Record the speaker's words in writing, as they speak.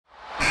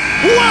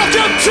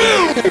Welcome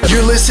to...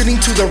 You're listening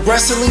to the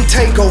Wrestling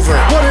Takeover.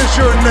 What is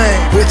your name?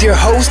 With your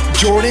host,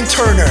 Jordan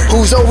Turner,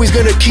 who's always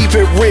going to keep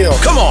it real.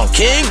 Come on,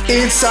 King.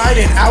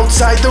 Inside and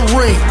outside the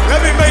ring.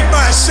 Let me make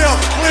myself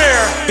clear.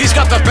 He's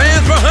got the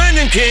fans behind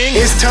him, King.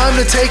 It's time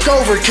to take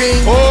over, King.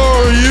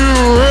 Are you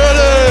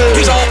ready?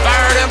 He's all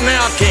fired up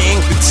now,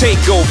 King. The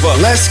takeover.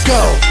 Let's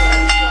go.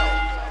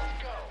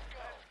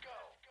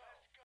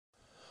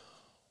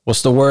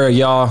 What's the word,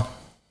 y'all?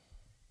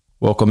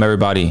 Welcome,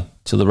 everybody,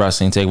 to the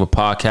Wrestling Takeover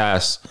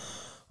podcast.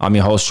 I'm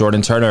your host,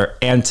 Jordan Turner,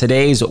 and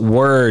today's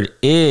word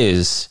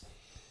is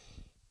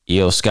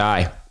Io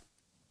Sky.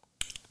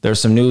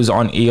 There's some news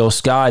on Io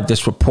Sky.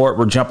 This report,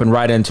 we're jumping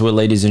right into it,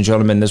 ladies and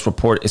gentlemen. This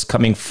report is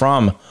coming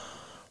from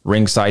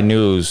Ringside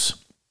News.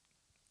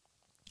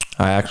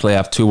 I actually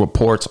have two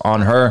reports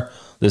on her.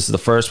 This is the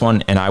first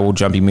one, and I will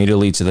jump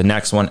immediately to the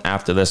next one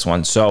after this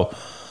one. So,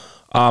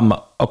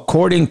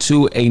 according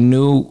to a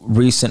new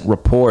recent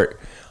report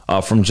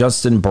from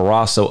Justin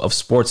Barrasso of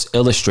Sports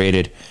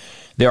Illustrated,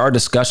 there are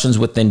discussions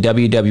within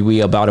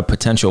WWE about a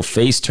potential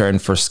face turn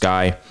for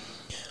Sky,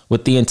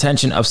 with the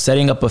intention of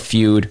setting up a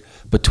feud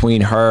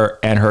between her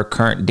and her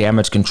current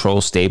Damage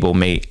Control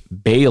stablemate,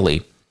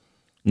 Bayley.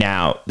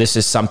 Now, this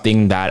is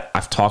something that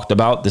I've talked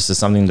about. This is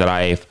something that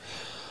I've,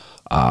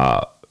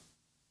 I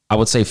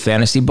would say,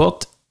 fantasy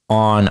booked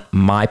on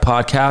my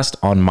podcast,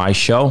 on my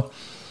show.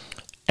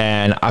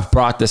 And I've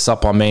brought this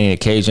up on many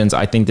occasions.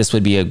 I think this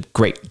would be a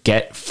great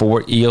get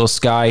for Io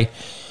Sky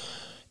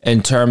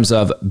in terms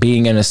of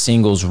being in a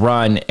singles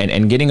run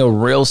and getting a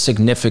real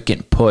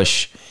significant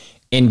push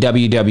in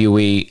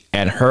WWE,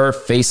 and her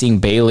facing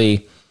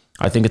Bayley.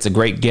 I think it's a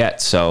great get.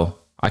 So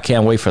I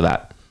can't wait for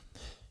that.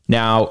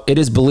 Now, it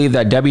is believed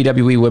that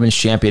WWE Women's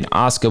Champion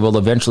Asuka will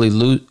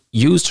eventually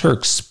use her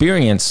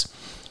experience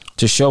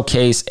to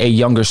showcase a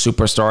younger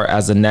superstar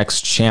as the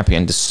next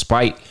champion,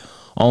 despite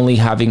only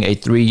having a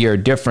 3-year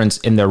difference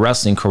in their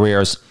wrestling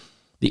careers.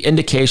 The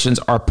indications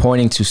are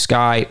pointing to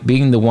Sky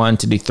being the one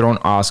to dethrone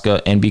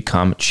Asuka and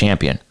become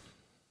champion.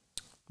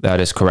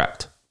 That is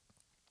correct.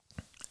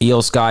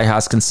 Io Sky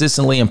has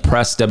consistently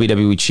impressed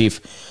WWE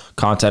Chief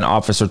Content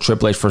Officer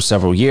Triple H for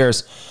several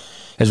years.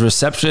 His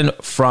reception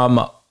from,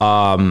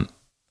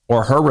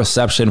 her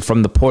reception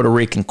from the Puerto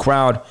Rican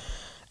crowd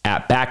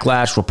at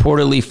Backlash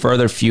reportedly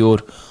further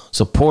fueled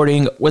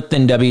supporting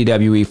within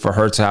WWE for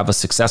her to have a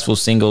successful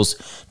singles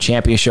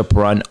championship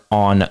run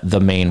on the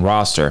main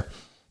roster.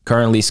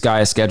 Currently,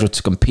 Sky is scheduled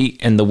to compete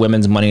in the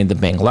Women's Money in the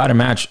Bank ladder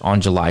match on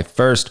July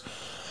 1st.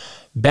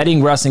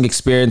 Betting Wrestling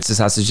Experiences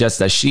has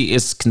suggested that she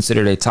is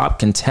considered a top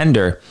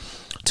contender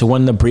to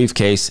win the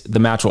briefcase. The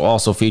match will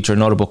also feature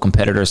notable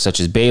competitors such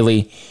as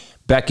Bayley,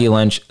 Becky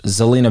Lynch,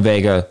 Zelina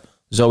Vega,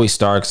 Zoe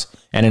Starks,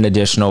 and an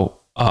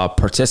additional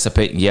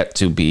participant yet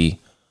to be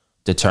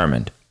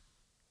determined.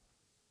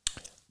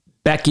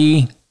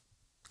 Becky,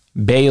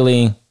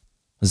 Bayley,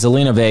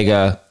 Zelina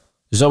Vega,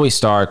 Zoe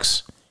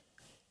Starks,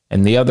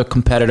 and the other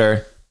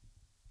competitor,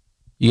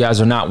 you guys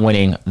are not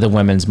winning the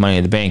Women's Money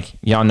in the Bank.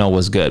 Y'all know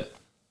what's good.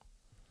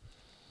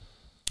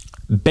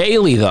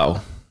 Bayley, though,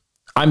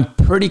 I'm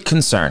pretty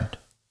concerned.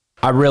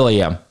 I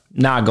really am.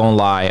 Not gonna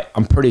lie.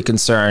 I'm pretty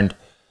concerned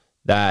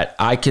that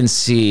I can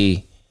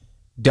see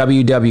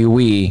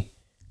WWE,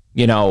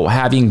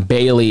 having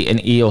Bayley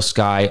and Io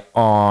Sky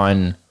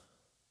on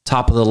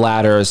top of the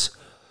ladders,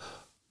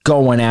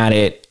 going at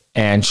it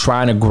and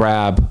trying to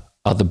grab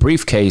the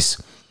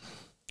briefcase.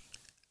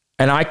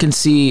 And I can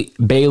see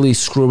Bayley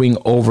screwing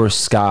over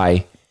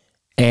Sky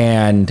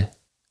and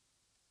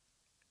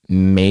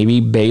maybe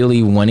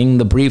Bayley winning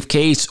the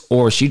briefcase,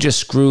 or she just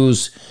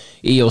screws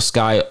Io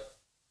Sky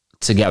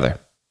together,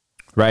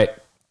 right?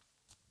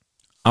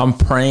 I'm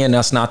praying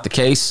that's not the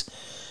case.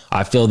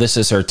 I feel this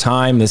is her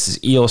time. This is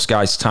Io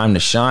Sky's time to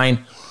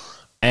shine.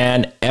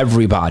 And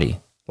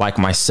everybody, like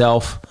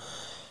myself,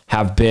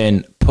 have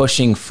been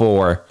pushing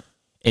for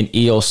an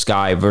Io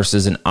Sky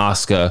versus an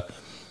Asuka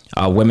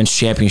women's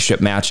championship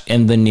match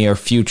in the near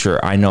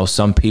future. I know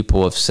some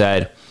people have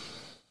said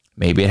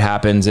maybe it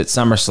happens at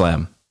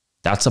SummerSlam.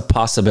 That's a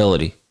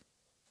possibility.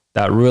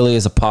 That really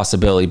is a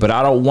possibility. But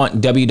I don't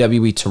want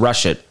WWE to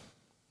rush it.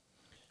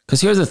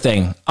 Because here's the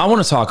thing. I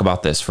want to talk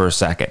about this for a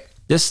second.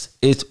 This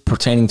is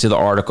pertaining to the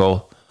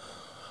article.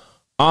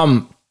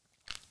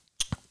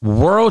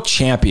 World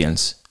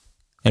champions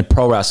in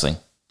pro wrestling.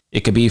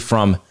 It could be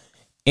from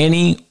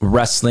any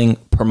wrestling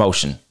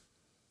promotion.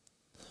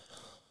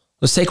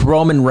 Let's take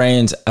Roman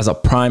Reigns as a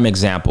prime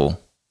example,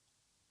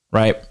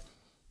 right?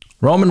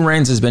 Roman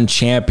Reigns has been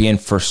champion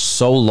for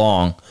so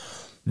long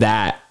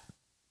that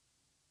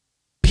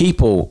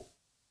people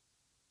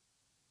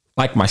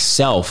like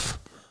myself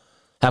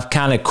have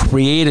kind of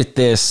created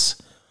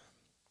this,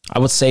 I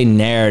would say,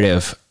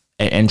 narrative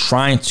and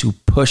trying to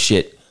push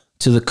it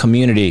to the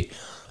community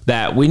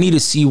that we need to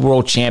see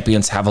world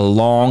champions have a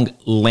long,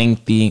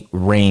 lengthy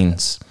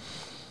reigns.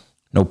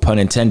 No pun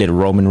intended,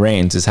 Roman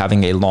Reigns is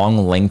having a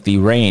long, lengthy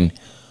reign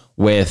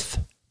with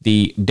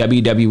the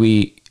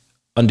WWE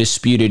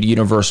Undisputed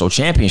Universal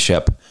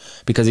Championship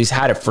because he's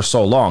had it for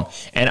so long.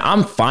 And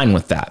I'm fine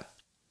with that.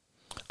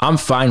 I'm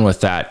fine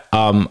with that.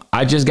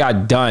 I just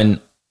got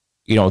done,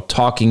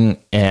 talking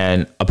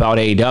about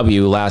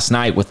AEW last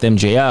night with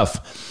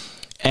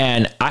MJF,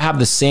 and I have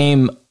the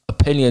same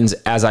opinions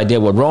as I did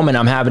with Roman.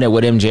 I'm having it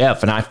with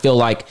MJF, and I feel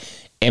like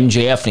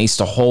MJF needs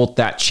to hold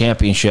that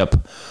championship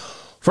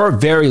for a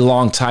very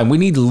long time. We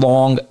need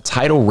long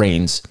title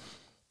reigns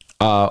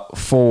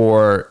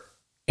for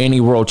any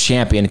world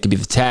champion. It could be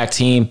the tag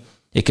team.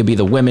 It could be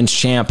the women's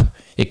champ.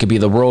 It could be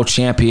the world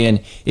champion.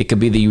 It could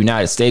be the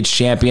United States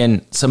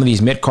champion. Some of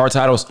these mid-card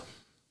titles,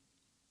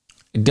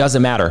 it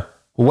doesn't matter.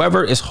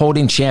 Whoever is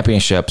holding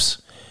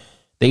championships,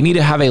 they need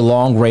to have a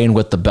long reign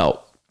with the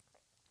belt.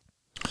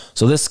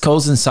 So this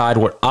goes inside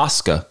with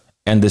Asuka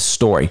and this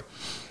story.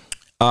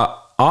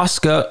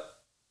 Asuka,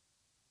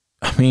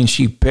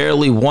 she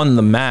barely won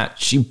the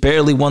match. She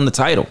barely won the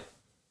title.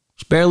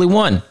 She barely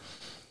won.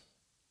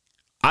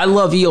 I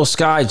love Io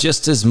Sky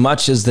just as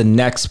much as the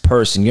next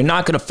person. You're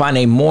not going to find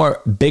a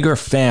bigger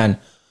fan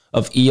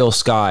of Io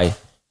Sky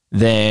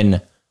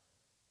than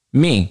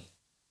me.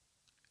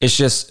 It's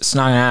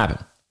not going to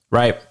happen,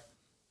 right?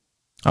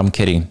 I'm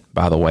kidding,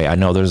 by the way. I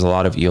know there's a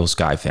lot of Io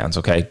Sky fans,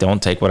 okay?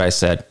 Don't take what I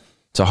said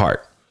to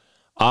heart.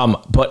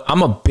 But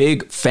I'm a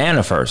big fan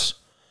of hers,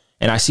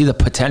 and I see the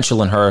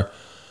potential in her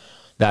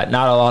that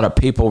not a lot of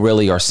people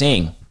really are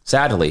seeing,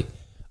 sadly.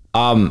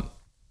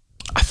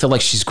 I feel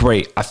like she's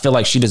great. I feel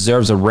like she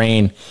deserves a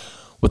reign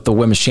with the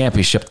Women's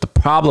Championship. The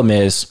problem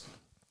is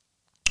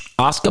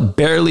Asuka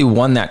barely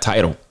won that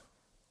title.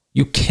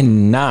 You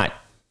cannot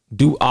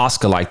do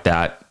Asuka like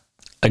that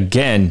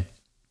again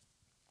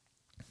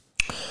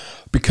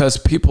because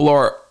people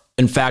are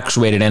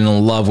infatuated and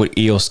in love with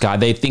Io Sky.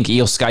 They think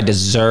Io Sky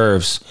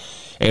deserves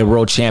a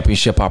world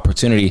championship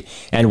opportunity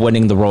and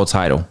winning the world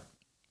title.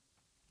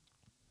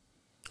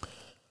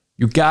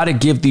 You got to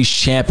give these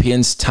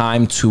champions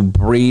time to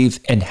breathe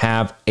and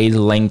have a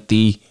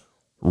lengthy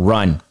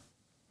run.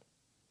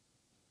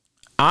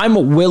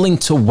 I'm willing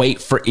to wait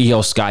for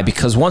Io Sky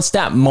because once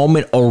that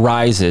moment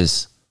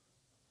arises,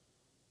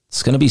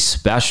 it's going to be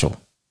special.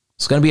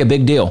 It's going to be a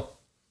big deal,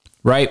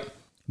 right?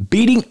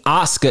 Beating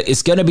Asuka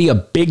is going to be a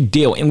big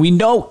deal. And we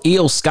know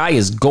Io Sky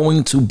is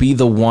going to be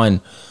the one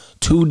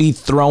to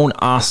dethrone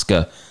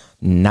Asuka.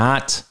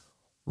 Not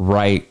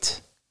right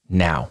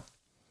now.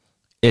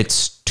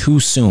 It's too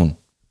soon.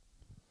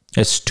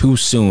 It's too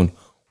soon.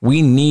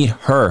 We need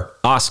her,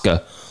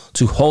 Asuka,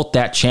 to hold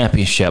that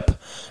championship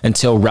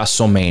until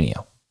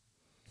WrestleMania.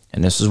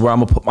 And this is where I'm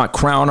going to put my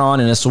crown on,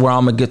 and this is where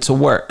I'm going to get to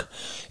work.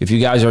 If you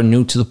guys are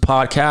new to the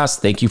podcast,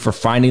 thank you for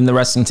finding the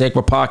Wrestling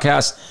Takeover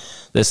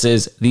podcast. This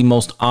is the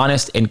most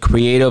honest and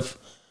creative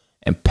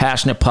and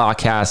passionate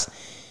podcast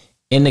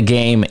in the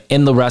game,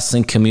 in the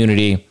wrestling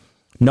community.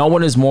 No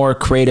one is more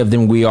creative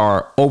than we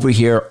are over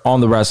here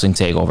on the Wrestling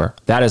Takeover.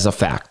 That is a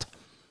fact.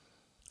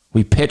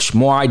 We pitch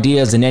more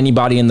ideas than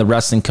anybody in the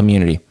wrestling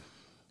community.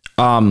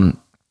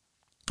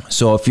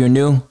 So if you're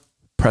new,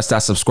 press that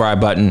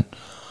subscribe button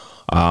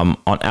on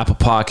Apple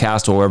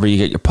Podcasts or wherever you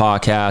get your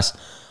podcasts.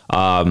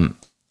 I'm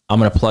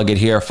going to plug it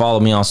here. Follow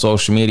me on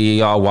social media,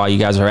 y'all, while you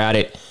guys are at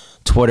it.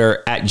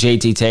 Twitter at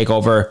JT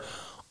Takeover,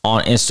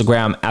 on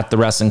Instagram at The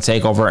Wrestling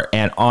Takeover,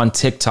 and on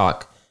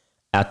TikTok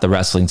at The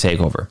Wrestling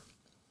Takeover.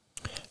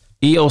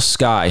 Io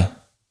Sky,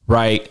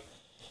 right?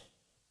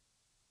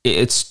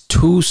 It's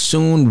too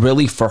soon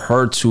really for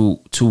her to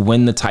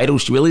win the title.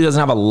 She really doesn't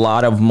have a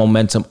lot of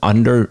momentum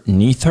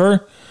underneath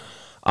her.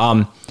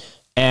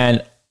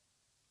 And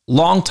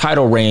long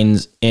title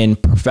reigns in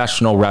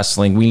professional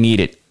wrestling, we need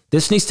it.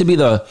 This needs to be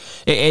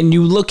and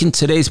you look in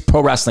today's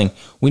pro wrestling,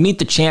 we need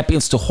the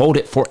champions to hold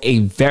it for a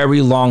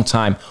very long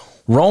time.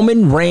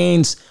 Roman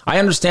Reigns, I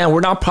understand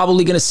we're not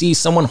probably going to see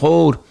someone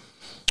hold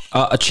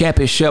a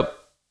championship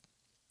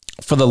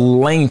for the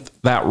length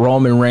that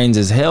Roman Reigns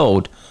has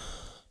held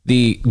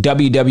the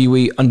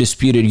WWE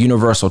Undisputed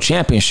Universal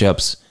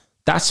Championships.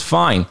 That's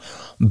fine.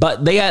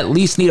 But they at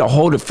least need to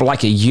hold it for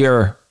like a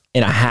year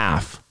and a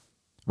half,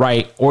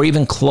 right? Or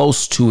even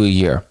close to a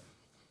year.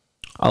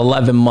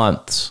 11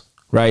 months,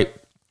 right?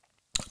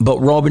 But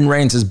Roman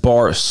Reigns'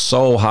 bar is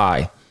so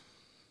high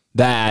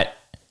that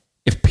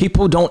if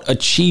people don't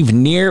achieve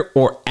near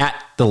or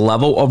at the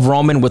level of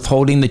Roman with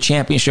holding the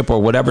championship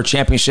or whatever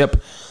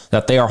championship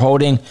that they are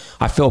holding,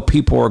 I feel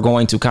people are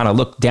going to kind of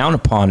look down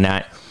upon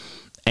that.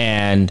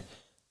 And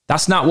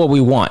that's not what we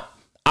want.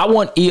 I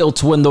want Io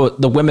to win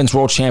the Women's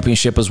World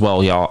Championship as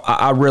well, y'all.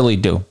 I really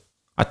do.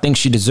 I think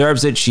she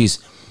deserves it.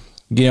 She's,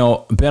 been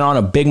on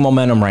a big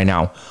momentum right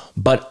now.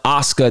 But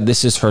Asuka,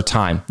 this is her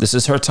time. This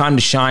is her time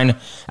to shine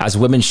as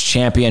women's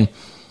champion.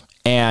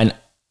 And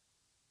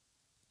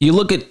you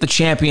look at the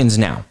champions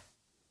now.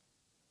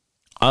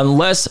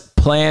 Unless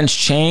plans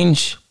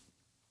change,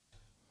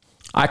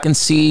 I can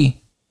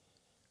see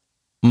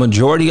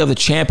majority of the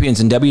champions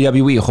in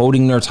WWE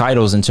holding their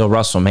titles until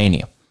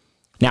WrestleMania.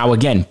 Now,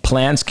 again,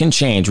 plans can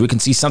change. We can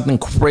see something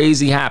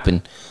crazy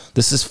happen.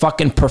 This is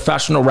fucking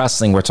professional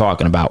wrestling we're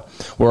talking about,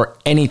 where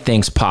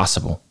anything's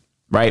possible,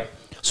 right?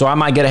 So I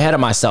might get ahead of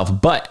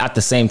myself, but at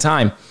the same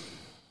time,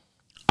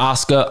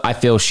 Asuka, I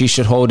feel she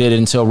should hold it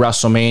until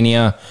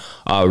WrestleMania.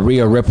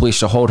 Rhea Ripley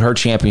should hold her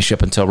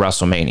championship until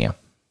WrestleMania.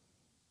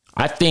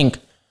 I think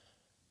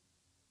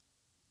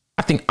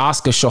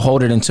Asuka should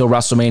hold it until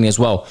WrestleMania as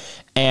well.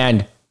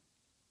 And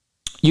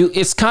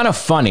it's kind of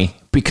funny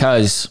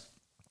because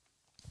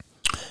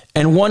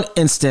in one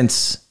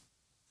instance,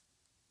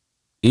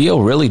 Io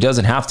really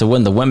doesn't have to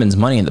win the women's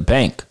Money in the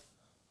Bank.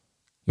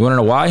 You want to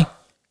know why?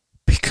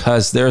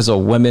 Because there's a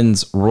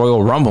women's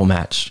Royal Rumble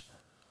match.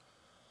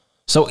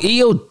 So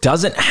Io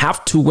doesn't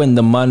have to win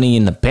the Money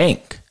in the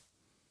Bank.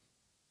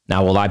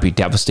 Now, will I be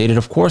devastated?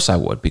 Of course I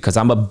would, because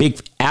I'm a big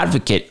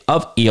advocate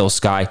of Io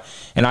Sky,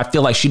 and I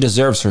feel like she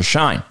deserves her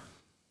shine.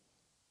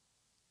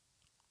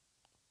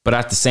 But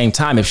at the same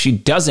time, if she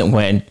doesn't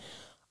win,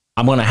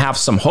 I'm going to have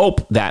some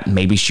hope that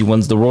maybe she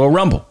wins the Royal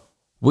Rumble.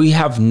 We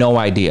have no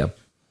idea.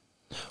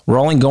 We're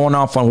only going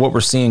off on what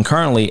we're seeing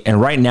currently,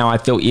 and right now I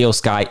feel Io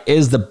Sky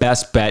is the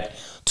best bet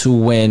to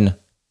win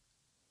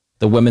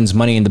the women's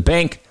Money in the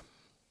Bank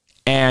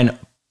and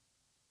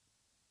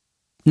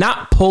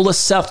not pull a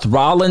Seth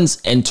Rollins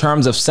in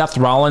terms of Seth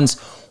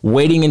Rollins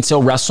waiting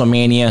until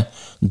WrestleMania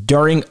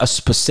during a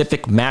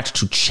specific match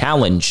to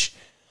challenge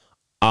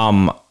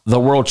the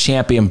world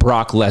champion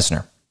Brock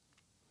Lesnar.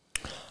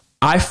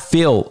 I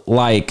feel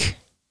like,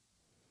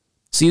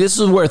 see, this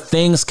is where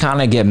things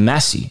kind of get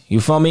messy. You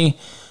feel me?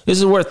 This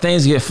is where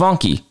things get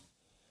funky.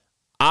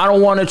 I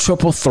don't want a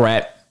triple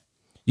threat.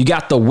 You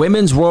got the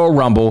Women's Royal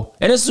Rumble,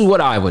 and this is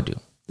what I would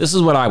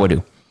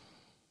do.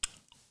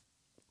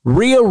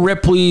 Rhea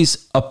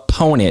Ripley's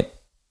opponent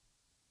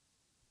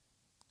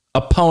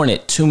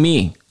to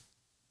me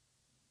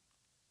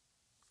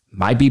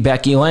might be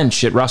Becky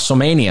Lynch at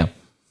WrestleMania.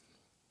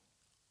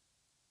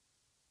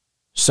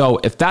 So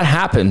if that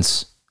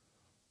happens,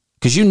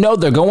 because you know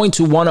they're going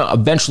to want to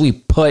eventually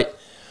put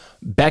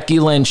Becky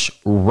Lynch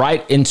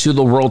right into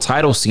the world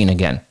title scene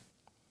again.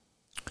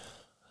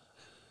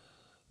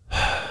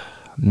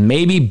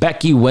 Maybe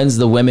Becky wins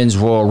the Women's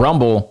Royal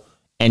Rumble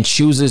and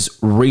chooses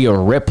Rhea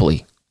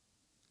Ripley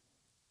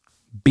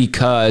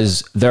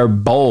because they're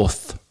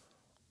both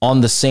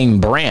on the same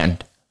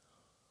brand.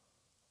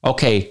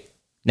 Okay,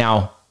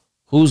 now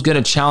who's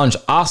going to challenge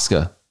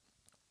Asuka?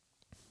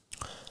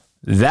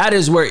 That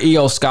is where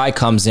Io Sky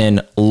comes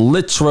in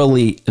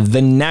literally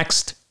the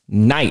next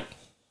night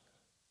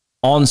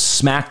on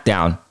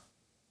SmackDown.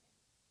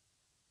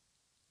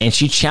 And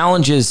she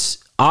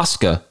challenges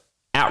Asuka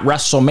at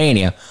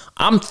WrestleMania.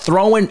 I'm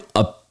throwing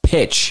a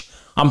pitch.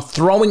 I'm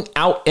throwing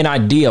out an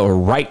idea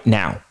right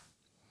now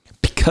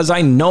because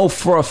I know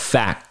for a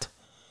fact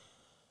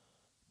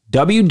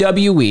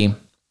WWE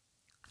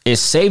is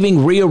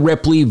saving Rhea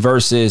Ripley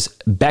versus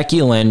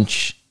Becky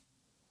Lynch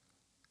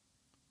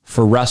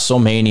for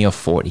WrestleMania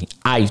 40.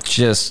 I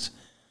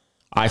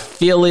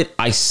feel it.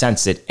 I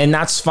sense it. And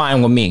that's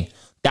fine with me.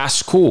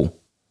 That's cool.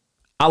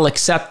 I'll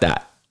accept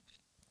that.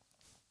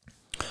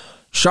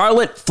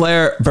 Charlotte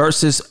Flair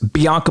versus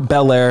Bianca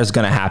Belair is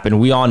going to happen.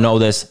 We all know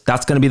this.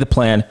 That's going to be the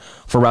plan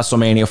for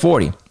WrestleMania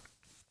 40.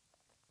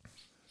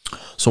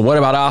 So what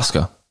about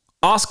Asuka?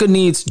 Asuka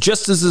needs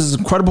just as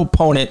incredible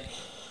opponent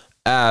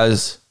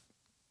as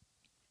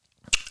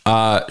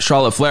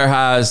Charlotte Flair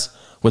has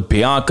with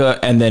Bianca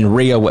and then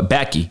Rhea with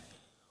Becky.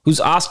 Who's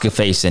Asuka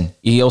facing?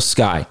 Io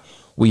Sky.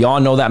 We all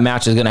know that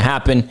match is going to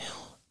happen.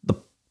 The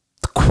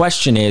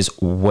question is,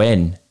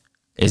 when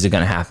is it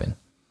going to happen?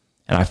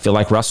 And I feel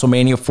like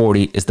WrestleMania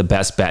 40 is the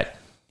best bet.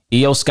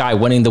 Io Sky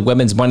winning the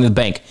women's Money in the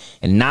Bank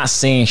and not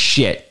saying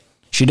shit.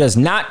 She does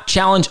not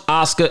challenge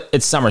Asuka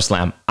at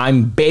SummerSlam.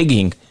 I'm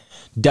begging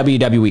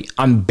WWE.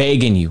 I'm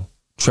begging you.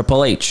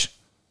 Triple H.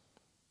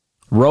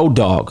 Road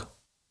Dogg.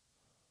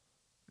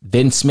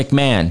 Vince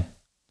McMahon.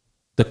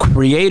 The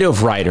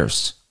creative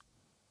writers.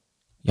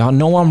 Y'all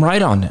know I'm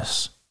right on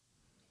this.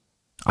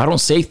 I don't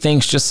say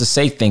things just to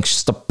say things,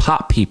 just to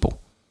pop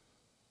people.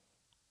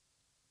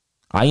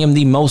 I am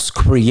the most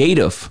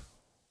creative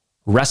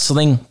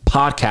wrestling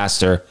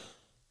podcaster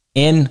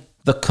in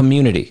the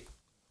community.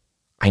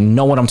 I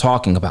know what I'm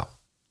talking about.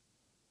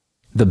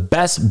 The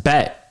best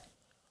bet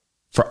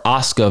for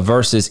Asuka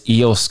versus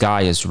Io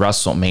Sky is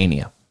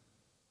WrestleMania,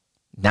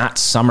 not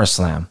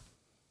SummerSlam.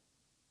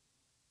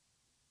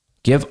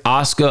 Give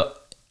Asuka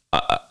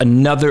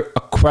another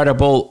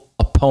credible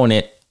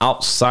opponent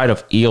outside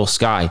of Io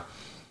Sky.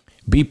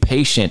 Be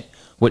patient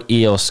with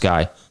Io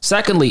Sky.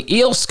 Secondly,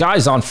 Io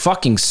Sky's on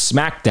fucking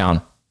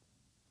SmackDown.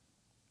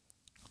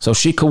 So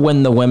she could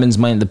win the women's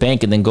Money in the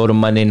Bank and then go to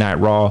Monday Night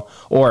Raw.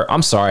 Or,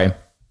 I'm sorry,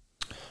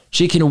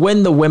 she can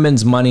win the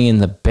women's Money in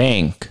the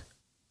Bank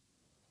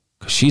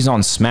because she's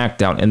on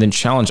SmackDown and then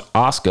challenge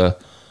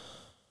Asuka.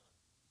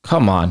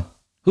 Come on.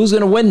 Who's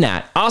going to win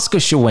that?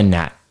 Asuka should win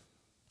that.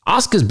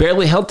 Asuka's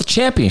barely held the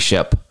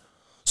championship.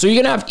 So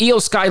you're going to have Io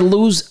Sky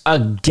lose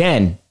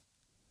again.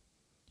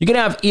 You're going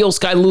to have Io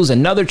Sky lose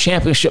another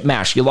championship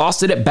match. She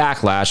lost it at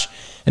Backlash,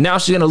 and now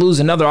she's going to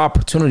lose another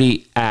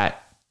opportunity at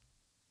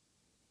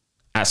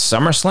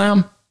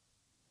SummerSlam?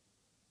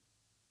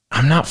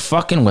 I'm not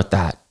fucking with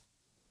that.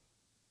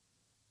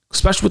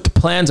 Especially with the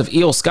plans of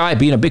Io Sky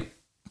being a big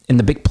in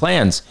the big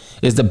plans.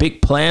 Is the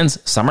big plans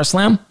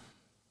SummerSlam?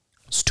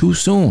 It's too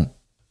soon.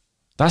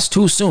 That's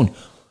too soon.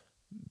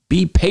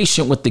 Be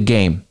patient with the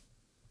game.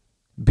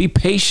 Be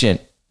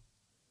patient.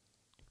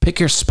 Pick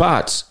your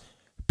spots.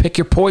 Pick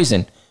your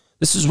poison.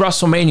 This is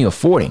WrestleMania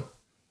 40.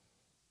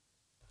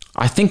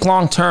 I think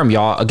long term,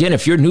 y'all. Again,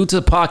 if you're new to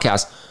the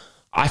podcast,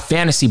 I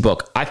fantasy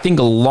book. I think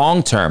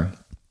long term.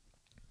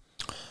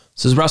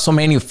 This is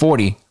WrestleMania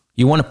 40.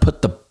 You want to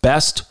put the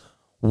best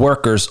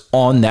workers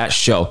on that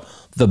show.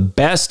 The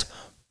best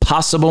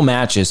possible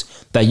matches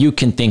that you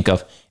can think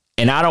of.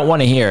 And I don't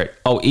want to hear it.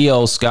 Oh,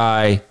 Io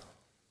Sky,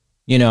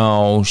 she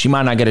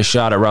might not get a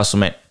shot at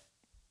WrestleMania.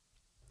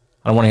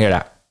 I don't want to hear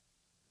that.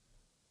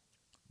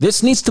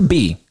 This needs to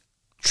be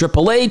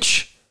Triple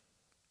H,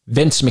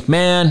 Vince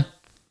McMahon,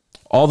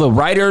 all the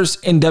writers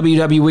in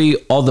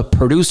WWE, all the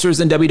producers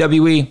in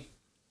WWE.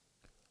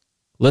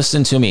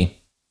 Listen to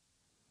me.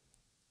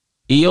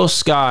 Io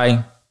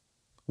Sky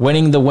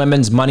winning the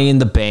women's Money in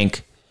the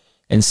Bank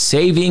and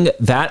saving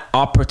that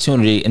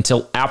opportunity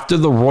until after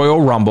the Royal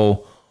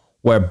Rumble,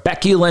 where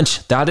Becky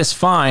Lynch, that is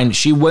fine.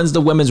 She wins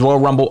the Women's Royal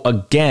Rumble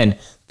again.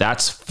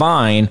 That's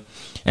fine.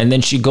 And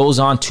then she goes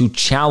on to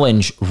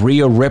challenge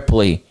Rhea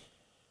Ripley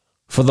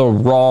for the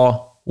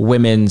Raw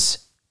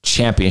Women's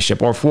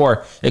Championship, or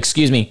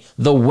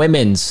the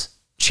Women's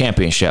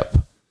Championship.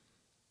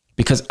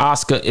 Because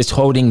Asuka is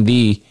holding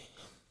the,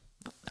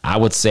 I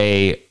would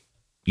say,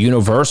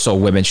 Universal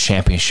Women's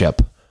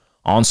Championship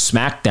on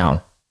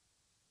SmackDown.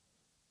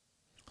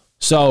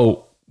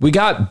 So we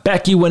got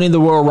Becky winning the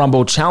Royal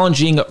Rumble,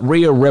 challenging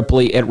Rhea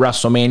Ripley at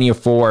WrestleMania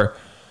for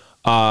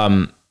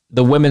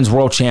the Women's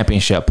World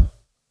Championship.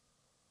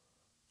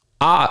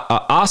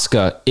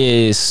 Asuka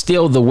is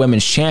still the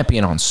Women's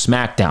Champion on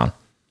SmackDown.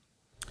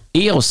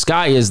 Io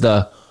Sky is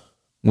the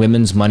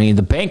Women's Money in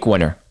the Bank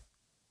winner.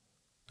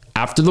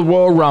 After the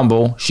Royal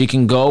Rumble, she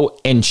can go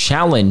and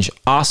challenge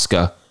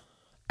Asuka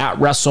at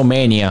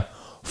WrestleMania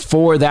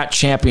for that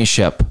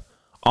championship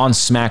on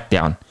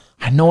SmackDown.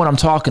 I know what I'm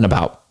talking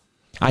about.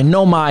 I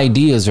know my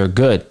ideas are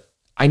good.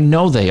 I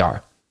know they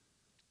are.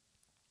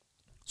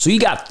 So you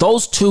got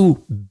those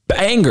two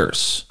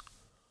bangers.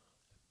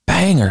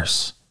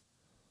 Bangers.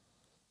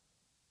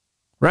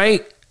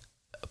 Right?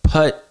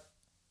 But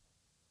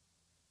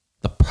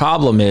the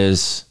problem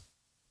is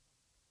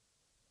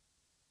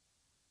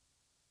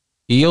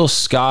Io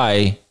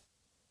Sky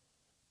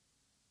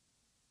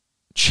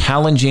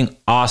challenging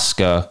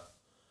Asuka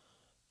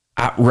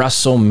at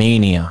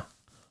WrestleMania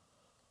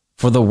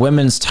for the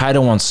women's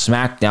title on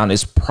SmackDown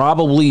is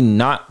probably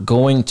not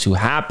going to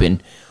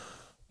happen.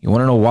 You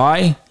want to know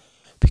why?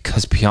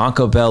 Because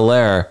Bianca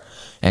Belair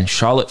and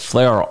Charlotte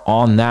Flair are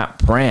on that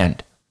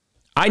brand.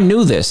 I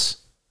knew this.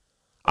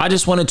 I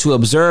just wanted to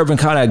observe and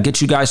kind of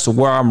get you guys to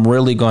where I'm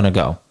really going to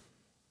go.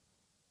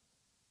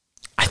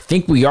 I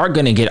think we are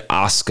going to get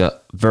Asuka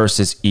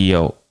versus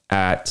Io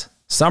at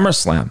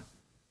SummerSlam.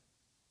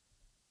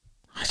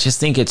 I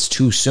just think it's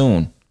too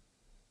soon.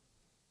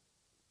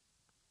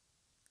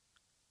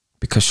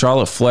 Because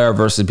Charlotte Flair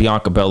versus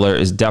Bianca Belair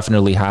is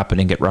definitely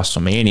happening at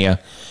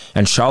WrestleMania.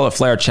 And Charlotte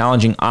Flair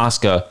challenging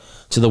Asuka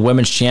to the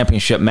Women's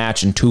Championship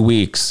match in 2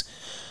 weeks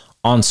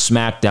on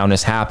SmackDown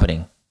is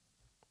happening.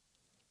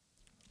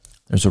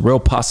 There's a real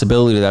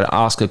possibility that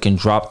Asuka can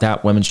drop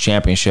that Women's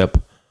Championship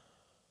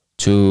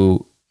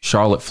to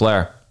Charlotte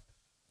Flair.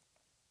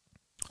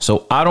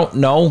 So I don't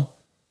know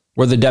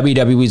where the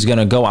WWE is going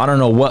to go. I don't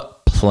know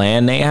what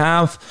plan they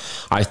have.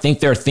 I think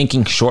they're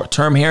thinking short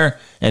term here,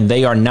 and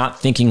they are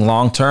not thinking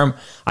long term.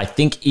 I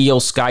think Io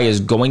Sky is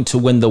going to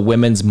win the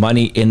women's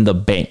Money in the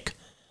Bank.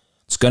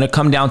 It's going to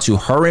come down to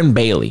her and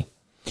Bayley.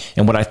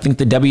 And what I think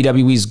the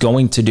WWE is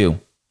going to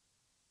do,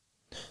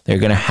 they're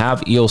going to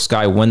have Io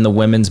Sky win the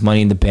women's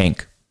Money in the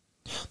Bank.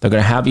 They're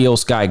going to have Io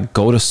Sky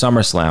go to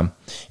SummerSlam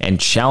and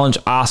challenge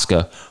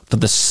Asuka for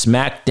the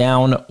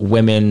SmackDown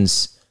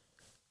Women's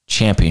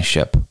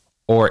Championship.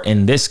 Or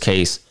in this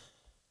case,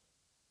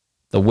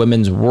 the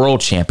Women's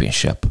World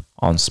Championship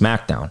on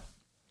SmackDown.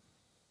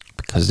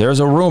 Because there's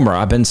a rumor,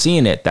 I've been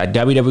seeing it, that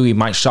WWE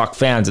might shock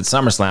fans at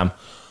SummerSlam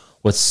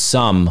with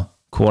some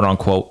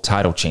quote-unquote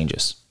title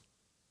changes.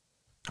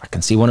 I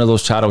can see one of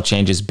those title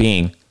changes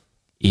being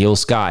Io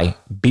Sky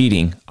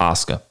beating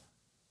Asuka.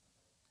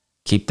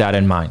 Keep that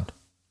in mind.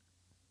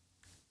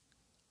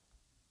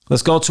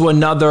 Let's go to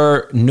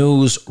another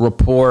news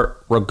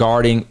report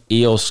regarding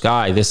Io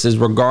Sky. This is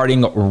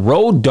regarding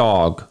Road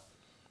Dogg.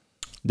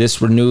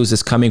 This news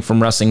is coming from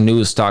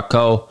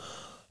WrestlingNews.co,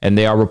 and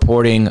they are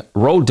reporting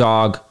Road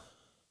Dogg's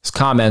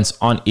comments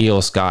on Io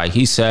Sky.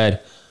 He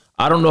said,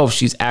 "I don't know if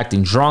she's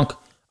acting drunk.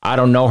 I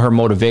don't know her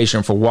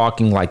motivation for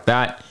walking like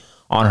that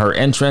on her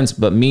entrance,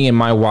 but me and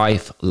my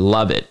wife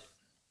love it."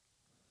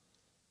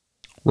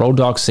 Road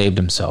Dogg saved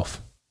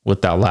himself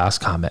with that last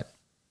comment.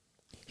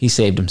 He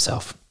saved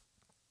himself.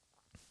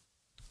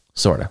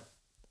 Sorta.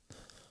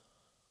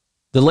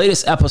 The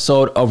latest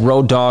episode of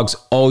Road Dogg's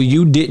Oh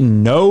You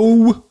Didn't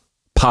Know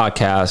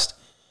podcast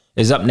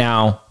is up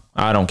now.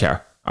 I don't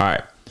care. All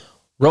right.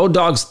 Road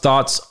Dogg's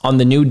thoughts on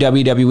the new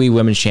WWE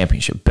Women's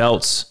Championship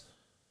belts.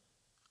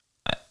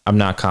 I'm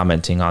not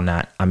commenting on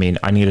that. I mean,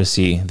 I need to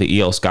see the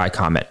Io Sky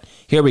comment.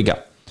 Here we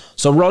go.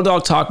 So Road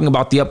Dogg talking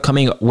about the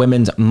upcoming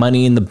women's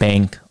Money in the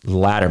Bank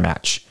ladder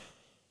match.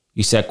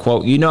 He said,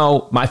 quote,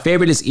 my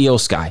favorite is Io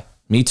Sky.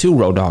 Me too,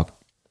 Road Dogg.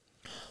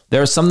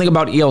 There's something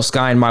about Io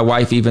Sky, and my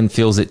wife even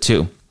feels it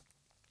too.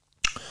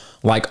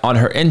 Like on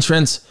her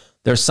entrance,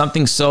 there's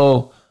something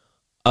so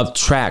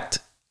abstract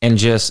and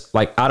just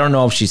like, I don't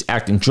know if she's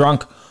acting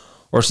drunk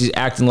or she's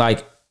acting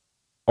like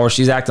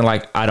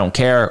I don't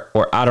care,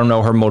 or I don't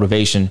know her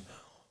motivation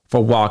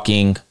for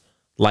walking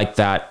like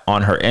that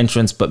on her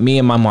entrance. But me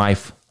and my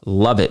wife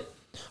love it.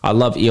 I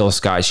love Io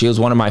Sky. She was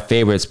one of my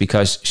favorites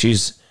because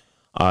she's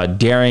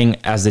daring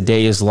as the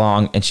day is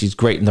long, and she's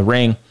great in the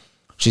ring.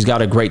 She's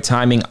got a great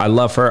timing. I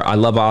love her. I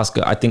love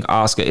Asuka. I think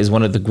Asuka is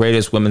one of the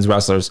greatest women's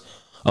wrestlers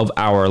of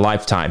our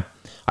lifetime.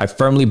 I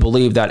firmly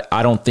believe that.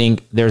 I don't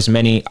think there's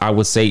many, I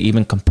would say,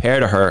 even compare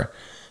to her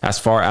as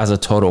far as a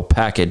total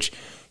package.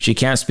 She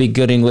can't speak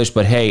good English,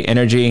 but hey,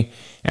 energy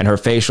and her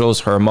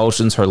facials, her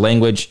emotions, her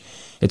language,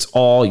 it's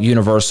all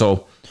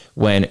universal.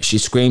 When she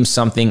screams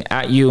something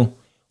at you,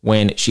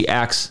 when she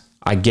acts,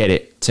 I get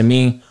it. To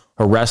me,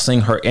 her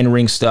wrestling, her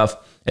in-ring stuff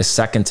is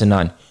second to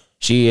none.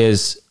 She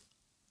is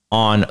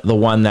on the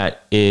one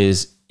that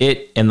is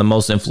it and the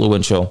most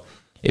influential,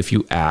 if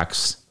you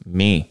ask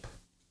me.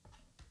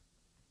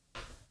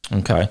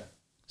 Okay.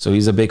 So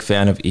he's a big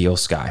fan of Io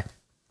Sky.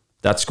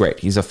 That's great.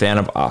 He's a fan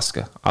of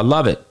Asuka. I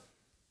love it.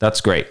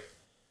 That's great.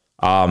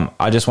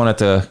 I just wanted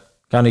to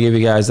kind of give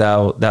you guys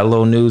that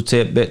little news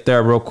tidbit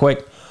there real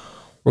quick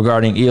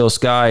regarding Io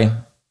Sky.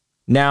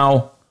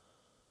 Now,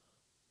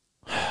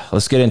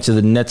 let's get into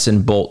the nuts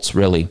and bolts,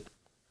 really,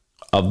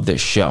 of this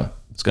show.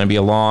 It's going to be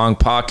a long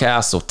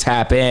podcast, so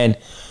tap in,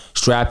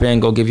 strap in,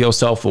 go give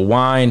yourself a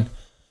wine,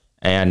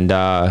 and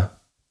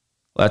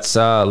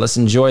let's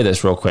enjoy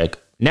this real quick.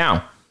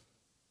 Now,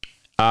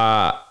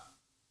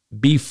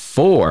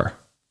 before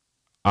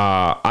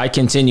I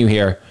continue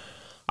here,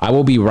 I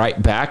will be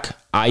right back.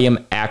 I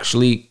am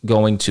actually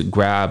going to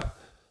grab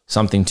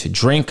something to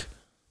drink.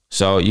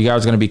 So you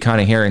guys are going to be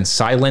kind of hearing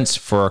silence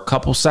for a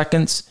couple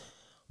seconds,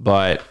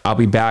 but I'll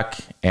be back,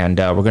 and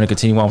we're going to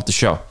continue on with the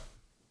show.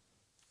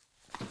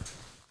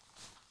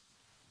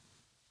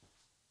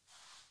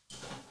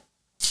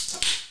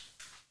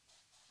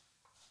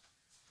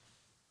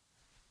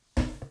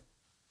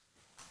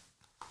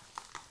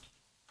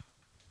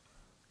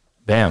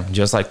 Bam,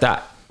 just like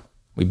that.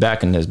 We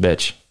back in this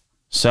bitch.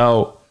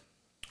 So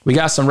we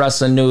got some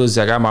wrestling news.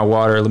 I got my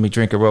water. Let me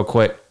drink it real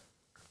quick.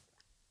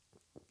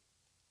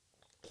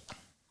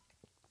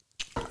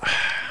 All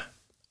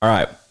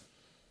right.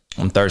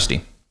 I'm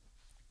thirsty.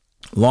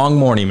 Long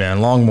morning,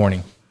 man. Long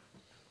morning.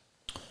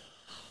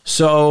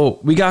 So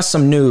we got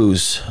some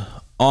news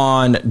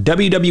on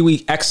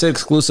WWE exit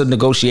exclusive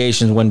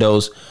negotiations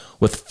windows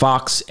with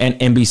Fox and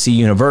NBC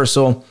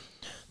Universal.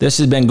 This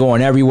has been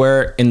going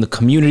everywhere in the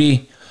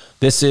community.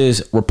 This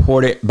is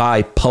reported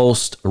by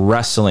Post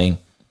Wrestling.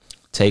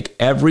 Take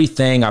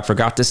everything, I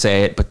forgot to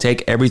say it, but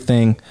take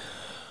everything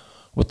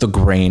with a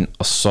grain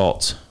of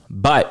salt.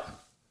 But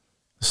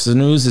this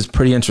news is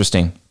pretty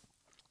interesting.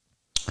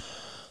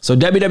 So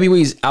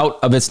WWE is out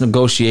of its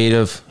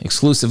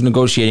exclusive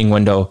negotiating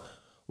window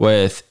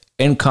with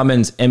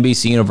incumbents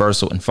NBC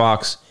Universal and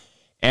Fox.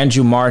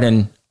 Andrew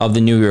Martin of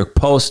the New York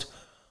Post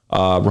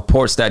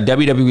reports that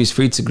WWE is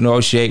free to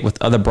negotiate with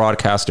other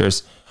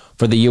broadcasters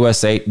for the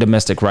USA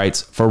domestic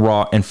rights for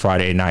Raw and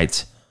Friday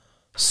Night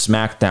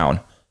SmackDown.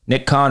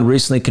 Nick Khan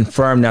recently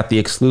confirmed that the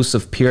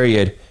exclusive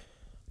period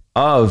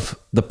of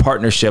the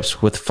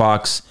partnerships with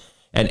Fox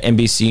and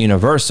NBC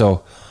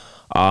Universal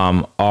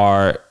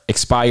are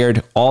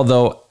expired,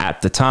 although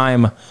at the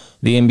time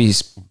the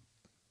NBC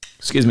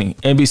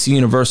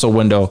Universal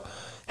window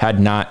had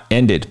not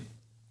ended.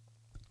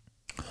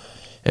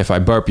 If I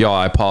burp, y'all,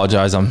 I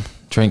apologize. I'm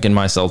drinking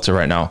my seltzer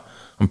right now.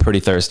 I'm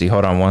pretty thirsty.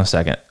 Hold on one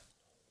second.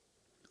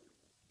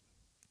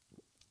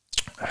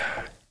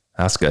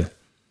 That's good.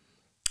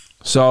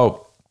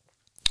 So,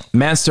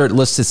 Manstert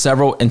listed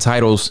several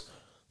titles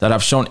that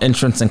have shown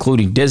entrance,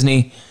 including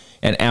Disney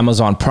and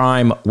Amazon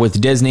Prime. With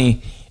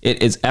Disney,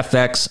 it is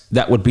FX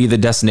that would be the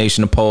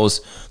destination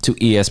opposed to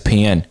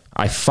ESPN.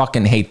 I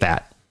fucking hate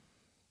that.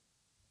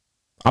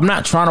 I'm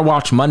not trying to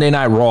watch Monday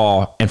Night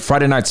Raw and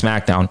Friday Night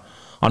SmackDown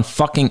on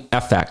fucking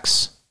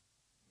FX.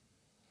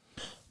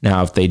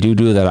 Now, if they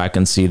do that, I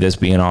can see this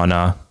being on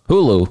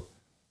Hulu.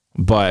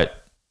 But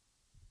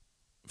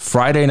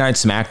Friday Night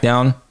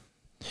SmackDown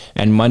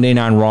and Monday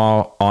Night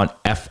Raw on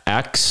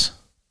FX?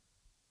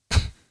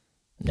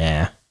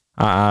 Nah,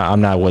 I'm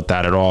not with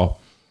that at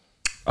all.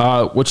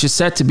 Which is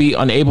said to be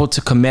unable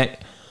to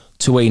commit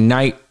to a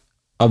night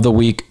of the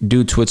week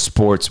due to its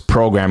sports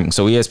programming.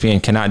 So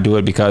ESPN cannot do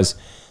it because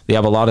they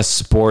have a lot of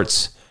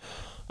sports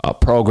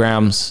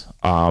programs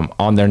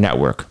on their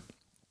network.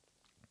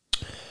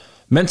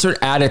 Mentor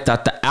added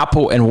that the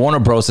Apple and Warner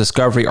Bros.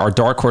 Discovery are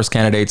dark horse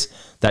candidates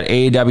that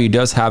AEW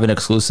does have an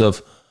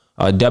exclusive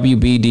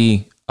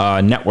WBD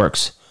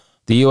networks.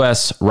 The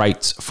U.S.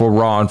 rights for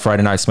Raw and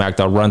Friday Night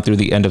SmackDown run through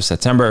the end of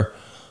September,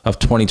 of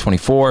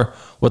 2024,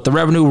 with the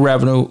revenue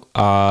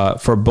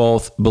for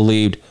both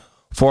believed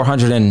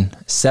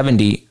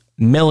 $470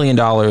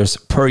 million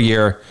per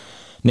year.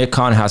 Nick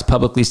Khan has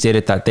publicly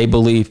stated that they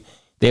believe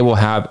they will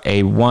have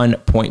a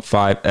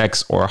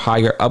 1.5x or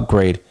higher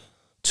upgrade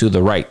to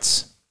the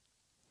rights.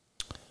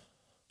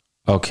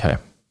 Okay.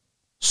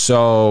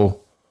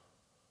 So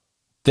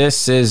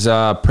this is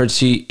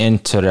pretty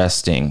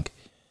interesting,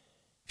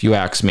 if you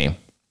ask me.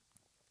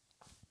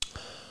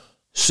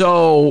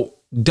 So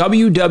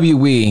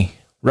WWE,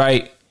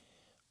 right?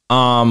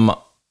 Going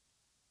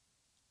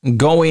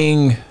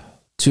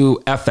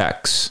to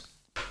FX.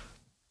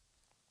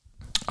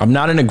 I'm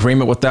not in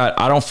agreement with that.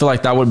 I don't feel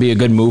like that would be a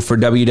good move for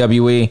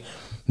WWE.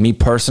 Me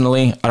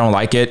personally, I don't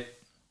like it.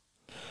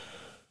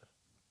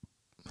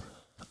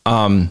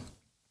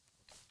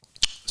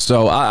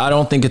 So I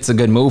don't think it's a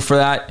good move for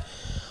that.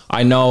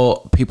 I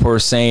know people are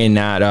saying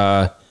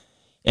that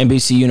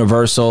NBC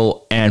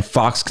Universal and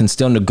Fox can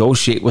still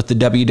negotiate with the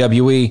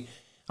WWE.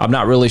 I'm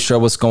not really sure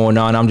what's going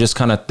on. I'm just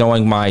kind of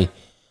throwing my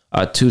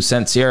 2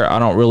 cents here. I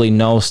don't really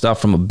know stuff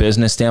from a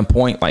business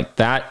standpoint like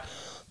that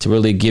to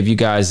really give you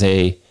guys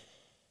a,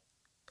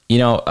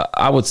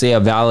 I would say a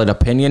valid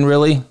opinion,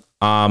 really.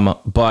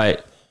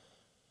 But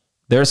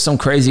there's some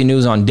crazy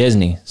news on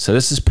Disney. So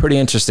this is pretty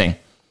interesting.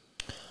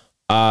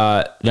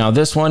 Now,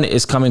 this one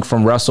is coming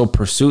from Russell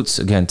Pursuits.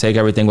 Again, take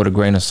everything with a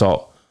grain of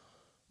salt.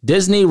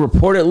 Disney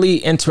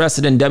reportedly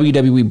interested in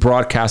WWE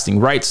broadcasting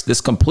rights. This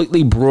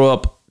completely blew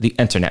up the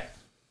internet.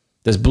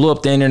 This blew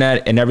up the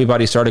internet and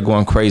everybody started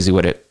going crazy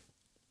with it.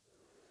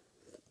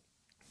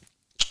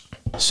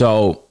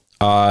 So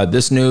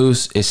this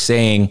news is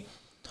saying,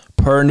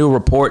 per new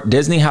report,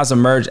 Disney has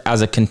emerged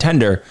as a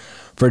contender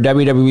for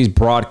WWE's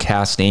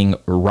broadcasting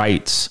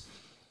rights.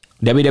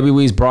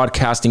 WWE's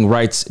broadcasting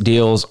rights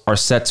deals are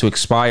set to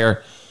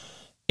expire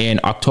in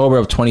October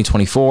of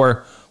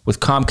 2024, with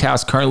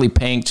Comcast currently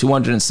paying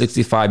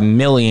 $265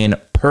 million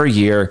per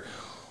year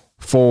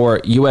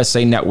for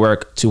USA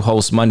Network to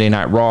host Monday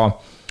Night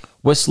Raw,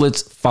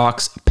 with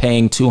Fox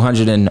paying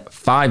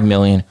 $205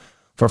 million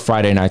for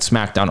Friday Night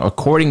SmackDown.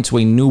 According to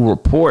a new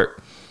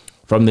report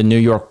from the New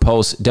York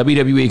Post,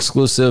 WWE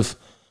exclusive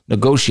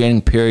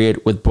negotiating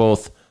period with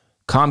both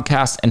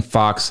Comcast and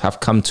Fox have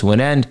come to an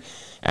end,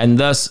 and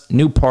thus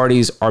new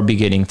parties are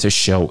beginning to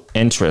show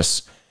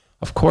interest.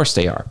 Of course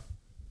they are.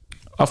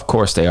 Of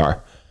course they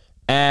are.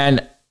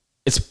 And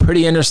it's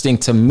pretty interesting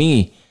to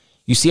me.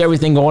 You see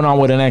everything going on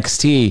with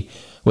NXT,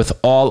 with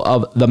all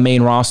of the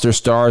main roster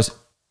stars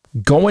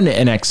going to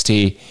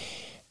NXT.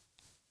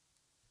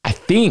 I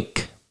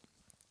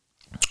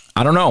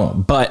don't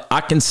know, but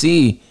I can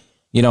see,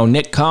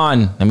 Nick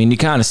Khan. I mean, you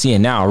kind of see it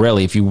now,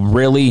 really. If you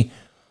really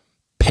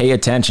pay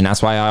attention,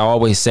 that's why I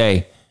always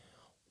say,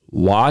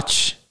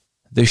 watch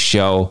the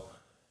show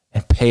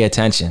and pay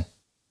attention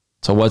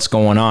to what's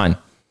going on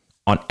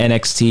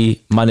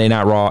NXT, Monday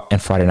Night Raw,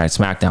 and Friday Night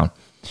SmackDown.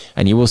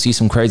 And you will see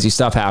some crazy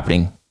stuff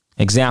happening.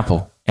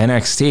 Example,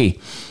 NXT.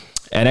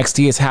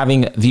 NXT is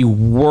having the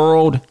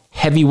World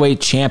Heavyweight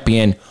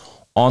Champion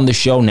on the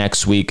show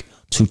next week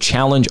to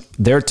challenge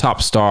their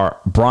top star,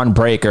 Braun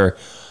Breaker,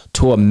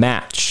 to a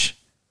match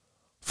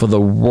for the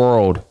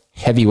World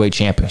Heavyweight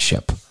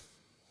Championship.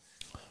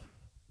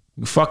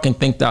 You fucking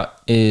think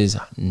that is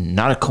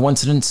not a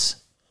coincidence?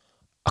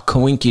 A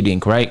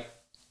coinky-dink, right?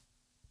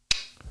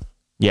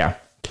 Yeah.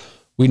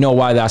 We know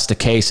why that's the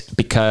case,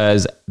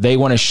 because they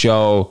want to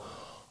show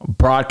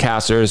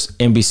broadcasters,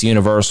 NBC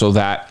Universal,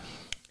 that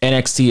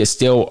NXT is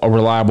still a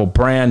reliable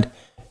brand,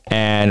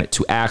 and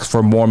to ask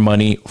for more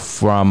money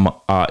from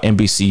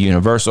NBC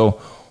Universal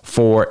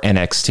for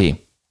NXT.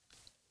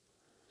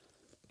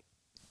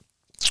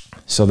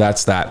 So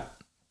that's that.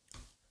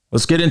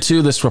 Let's get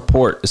into this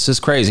report. This is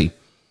crazy.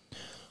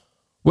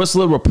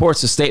 Whistler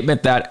reports a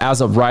statement that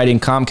as of writing,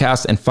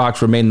 Comcast and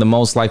Fox remain the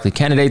most likely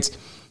candidates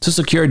to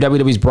secure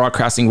WWE's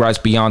broadcasting rights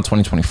beyond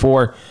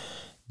 2024.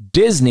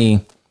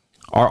 Disney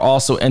are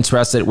also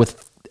interested,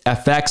 with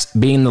FX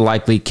being the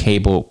likely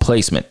cable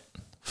placement.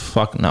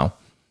 Fuck no.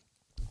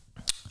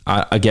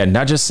 Again,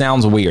 that just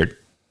sounds weird.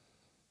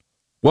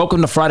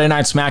 Welcome to Friday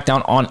Night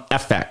SmackDown on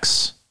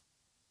FX.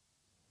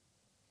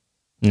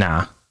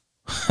 Nah.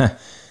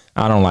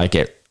 I don't like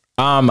it.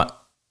 The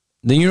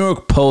New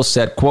York Post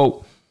said,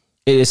 quote,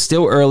 "It is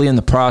still early in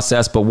the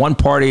process, but one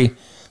party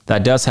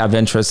that does have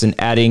interest in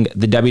adding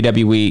the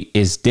WWE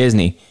is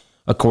Disney.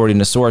 According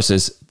to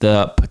sources,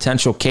 the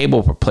potential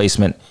cable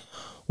replacement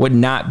would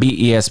not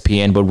be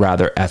ESPN, but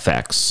rather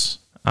FX."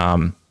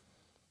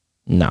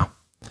 No.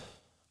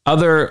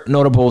 Other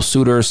notable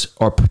suitors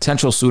or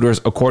potential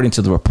suitors, according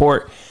to the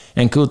report,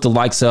 include the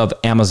likes of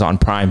Amazon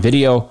Prime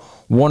Video,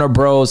 Warner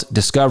Bros.,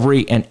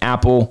 Discovery, and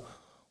Apple.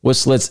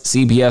 Whistler's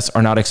CBS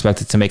are not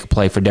expected to make a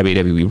play for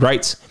WWE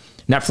rights.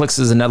 Netflix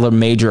is another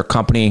major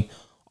company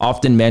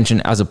often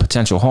mentioned as a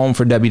potential home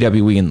for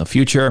WWE in the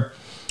future,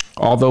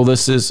 although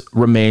this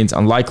remains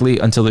unlikely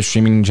until the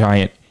streaming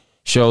giant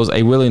shows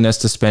a willingness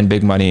to spend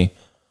big money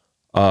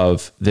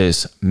of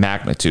this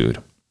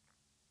magnitude.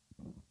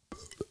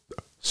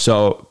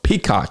 So,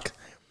 Peacock.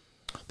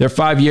 Their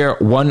 5-year,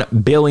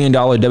 $1 billion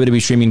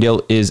WWE streaming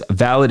deal is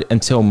valid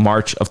until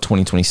March of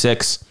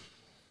 2026.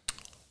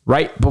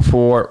 Right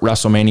before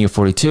WrestleMania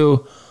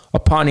 42,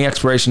 upon the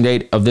expiration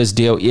date of this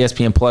deal,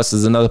 ESPN Plus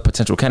is another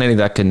potential candidate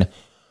that can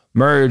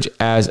merge,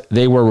 as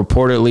they were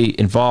reportedly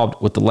involved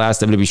with the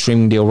last WWE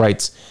streaming deal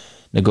rights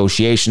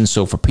negotiations.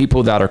 So for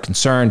people that are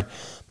concerned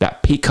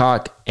that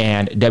Peacock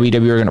and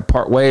WWE are going to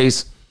part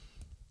ways,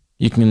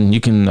 you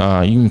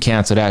can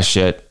cancel that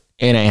shit.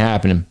 It ain't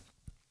happening.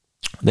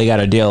 They got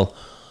a deal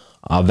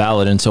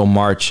valid until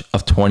March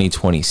of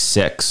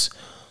 2026.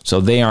 So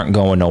they aren't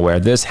going nowhere.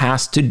 This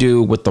has to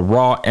do with the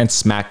Raw and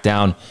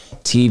SmackDown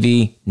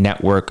TV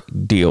network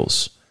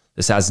deals.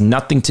 This has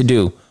nothing to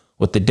do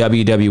with the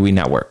WWE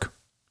network.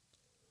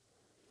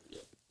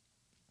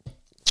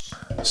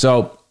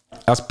 So,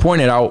 as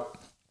pointed out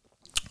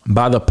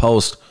by the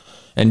Post,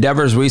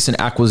 Endeavor's recent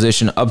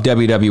acquisition of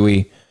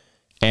WWE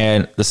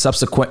and the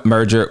subsequent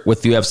merger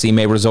with UFC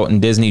may result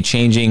in Disney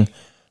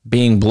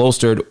being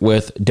bolstered,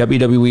 with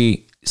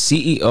WWE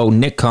CEO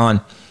Nick Khan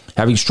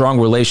having strong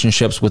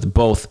relationships with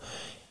both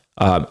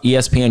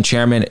ESPN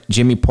chairman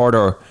Jimmy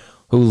Porter,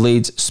 who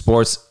leads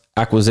sports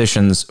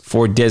acquisitions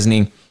for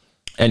Disney,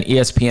 and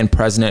ESPN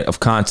president of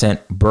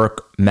content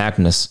Burke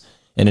Magnus,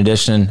 in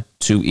addition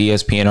to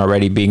ESPN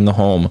already being the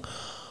home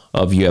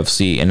of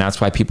UFC. And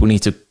that's why people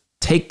need to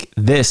take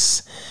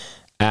this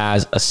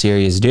as a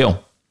serious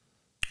deal.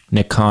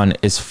 Nick Khan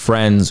is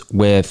friends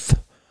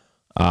with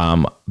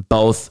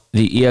both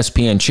the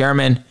ESPN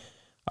chairman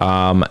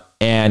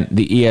and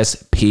the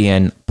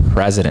ESPN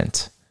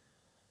president.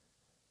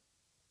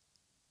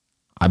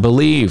 I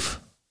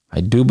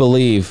do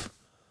believe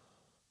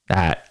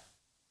that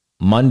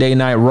Monday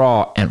Night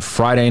Raw and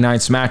Friday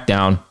Night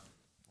SmackDown,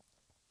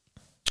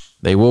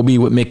 they will be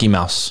with Mickey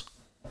Mouse.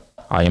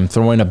 I am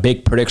throwing a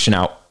big prediction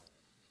out.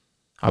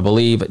 I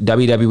believe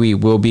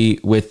WWE will be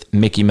with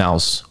Mickey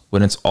Mouse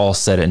when it's all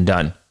said and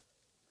done.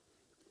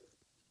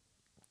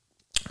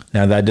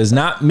 Now, that does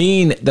not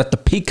mean that the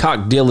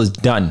Peacock deal is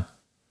done.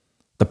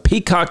 The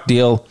Peacock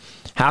deal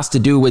has to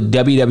do with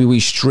WWE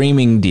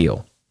streaming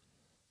deal.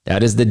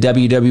 That is the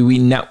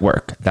WWE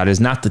network. That is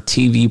not the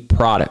TV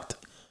product.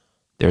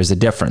 There's a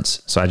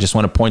difference. So I just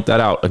want to point that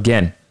out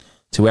again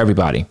to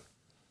everybody.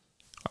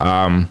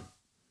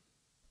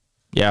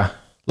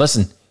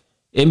 Listen,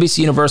 NBC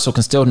Universal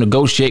can still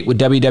negotiate with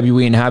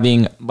WWE, and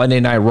having Monday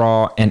Night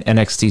Raw and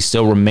NXT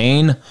still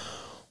remain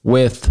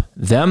with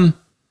them,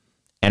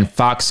 and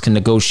Fox can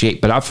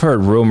negotiate. But I've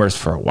heard rumors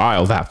for a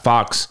while that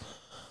Fox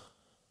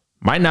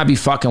might not be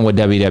fucking with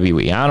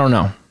WWE. I don't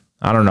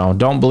know.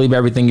 Don't believe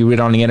everything you read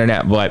on the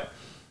internet. But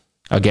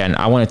again,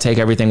 I want to take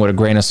everything with a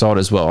grain of salt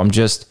as well. I'm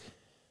just,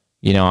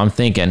 I'm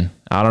thinking,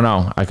 I don't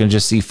know. I can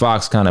just see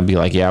Fox kind of be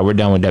like, yeah, we're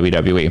done with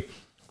WWE.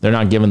 They're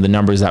not giving the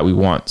numbers that we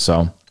want.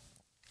 So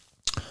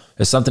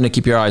it's something to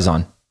keep your eyes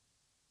on.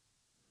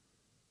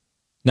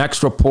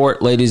 Next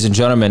report, ladies and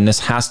gentlemen, this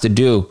has to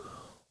do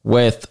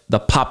with the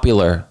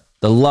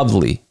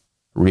lovely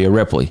Rhea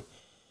Ripley.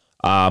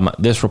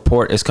 This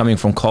report is coming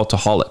from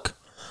Cultaholic.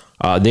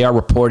 They are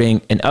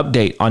reporting an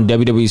update on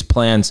WWE's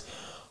plans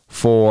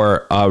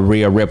for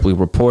Rhea Ripley.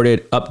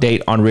 Reported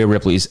update on Rhea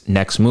Ripley's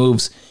next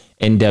moves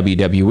in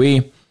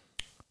WWE.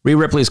 Rhea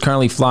Ripley is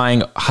currently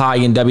flying high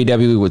in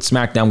WWE with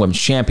SmackDown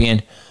Women's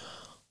Champion,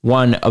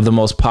 one of the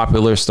most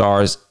popular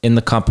stars in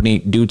the company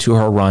due to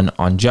her run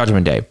on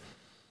Judgment Day.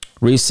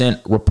 Recent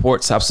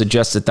reports have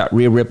suggested that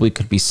Rhea Ripley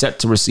could be set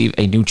to receive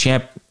a new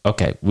champ.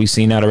 Okay, we've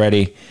seen that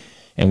already,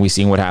 and we've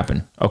seen what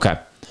happened. Okay.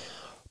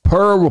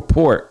 Per a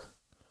report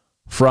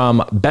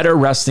from Better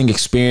Wrestling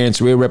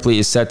Experience, Rhea Ripley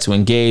is set to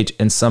engage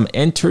in some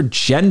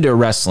intergender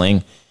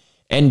wrestling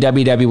in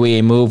WWE,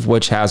 a move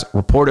which has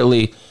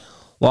reportedly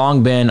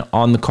long been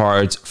on the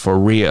cards for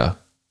Rhea.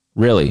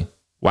 Really?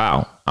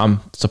 Wow.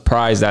 I'm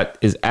surprised that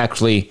is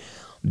actually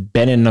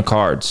been in the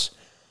cards.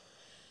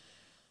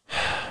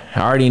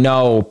 I already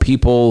know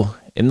people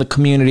in the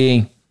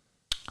community.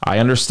 I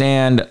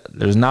understand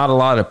there's not a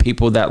lot of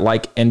people that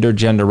like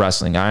intergender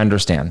wrestling. I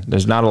understand.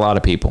 There's not a lot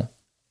of people.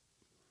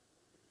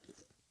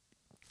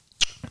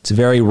 It's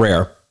very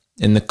rare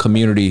in the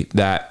community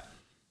that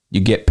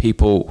you get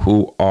people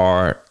who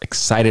are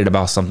excited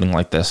about something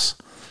like this.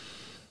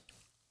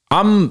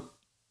 I'm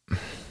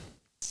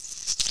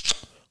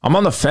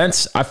on the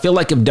fence. I feel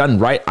like if done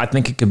right, I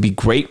think it could be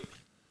great.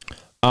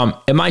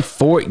 Am I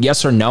for it?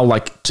 Yes or no?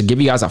 Like, to give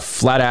you guys a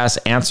flat ass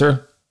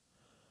answer,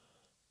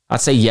 I'd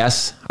say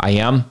yes, I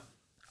am.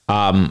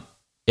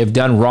 If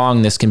done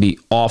wrong, this can be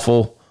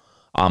awful.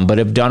 But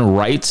if done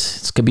right,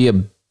 this could be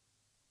a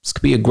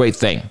great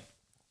thing.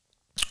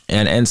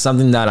 And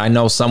something that I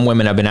know some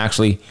women have been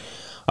actually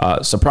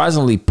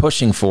surprisingly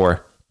pushing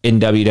for in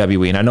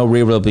WWE. And I know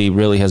Rhea Ripley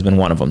really has been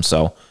one of them.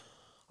 So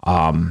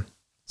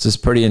this is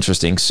pretty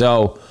interesting.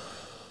 So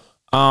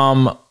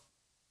I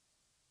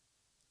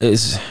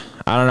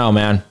don't know,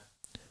 man.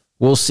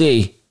 We'll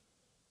see.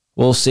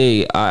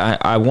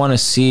 I want to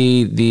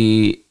see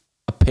the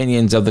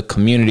opinions of the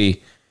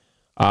community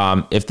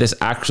if this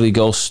actually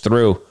goes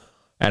through.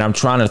 And I'm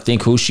trying to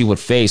think who she would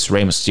face.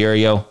 Rey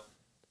Mysterio.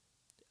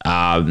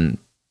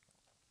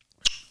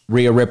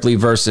 Rhea Ripley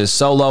versus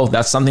Solo.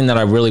 That's something that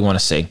I really want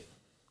to see.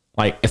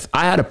 Like, if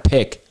I had to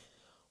pick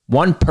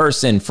one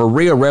person for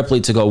Rhea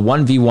Ripley to go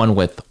 1v1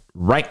 with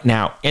right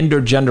now,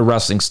 intergender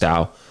wrestling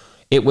style,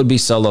 it would be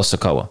Solo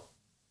Sikoa.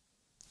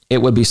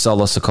 It would be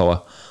Solo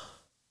Sikoa.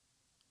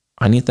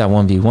 I need that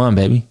 1v1,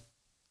 baby.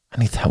 I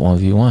need that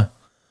 1v1.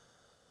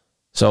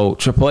 So,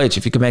 Triple H,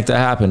 if you can make that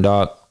happen,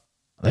 dog,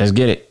 let's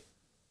get it.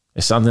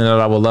 It's something that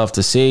I would love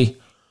to see.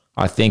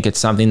 I think it's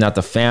something that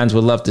the fans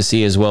would love to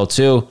see as well,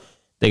 too.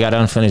 They got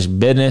unfinished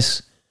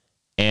business.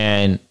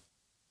 And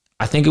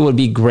I think it would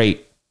be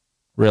great,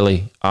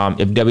 really,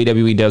 if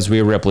WWE does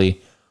Rhea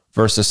Ripley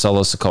versus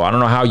Solo Sikoa. I don't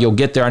know how you'll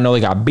get there. I know they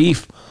got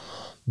beef.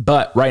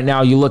 But right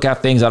now, you look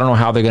at things, I don't know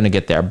how they're going to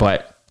get there.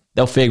 But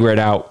they'll figure it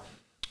out.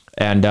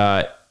 And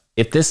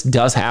if this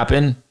does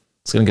happen,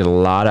 it's going to get a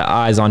lot of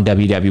eyes on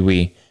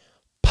WWE,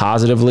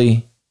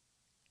 positively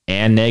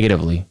and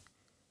negatively.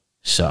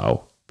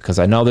 So, because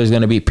I know there's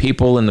going to be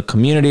people in the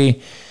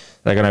community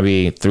that are going to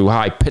be through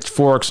high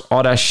pitchforks,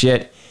 all that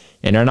shit,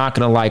 and they're not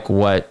going to like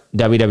what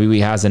WWE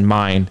has in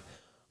mind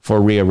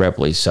for Rhea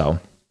Ripley. So,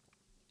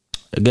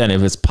 again,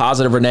 if it's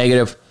positive or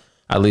negative,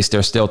 at least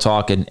they're still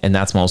talking, and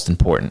that's most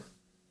important.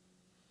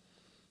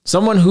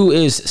 Someone who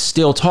is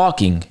still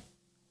talking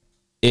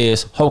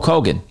is Hulk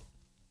Hogan.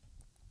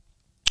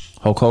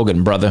 Hulk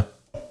Hogan, brother.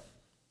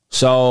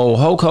 So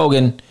Hulk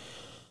Hogan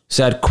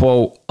said,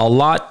 quote, "A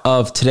lot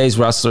of today's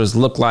wrestlers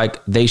look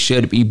like they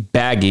should be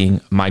bagging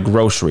my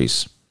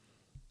groceries."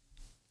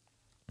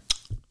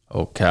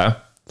 Okay.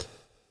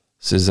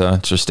 This is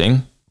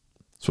interesting.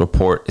 This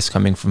report is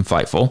coming from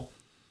Fightful.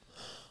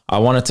 I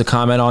wanted to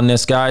comment on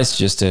this, guys,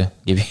 just to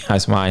give you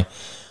guys my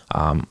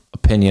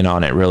opinion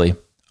on it, really.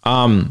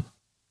 And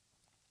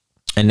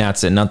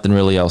that's it. Nothing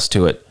really else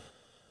to it.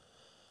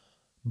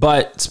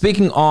 But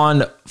speaking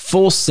on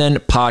Full Send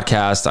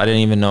podcast, I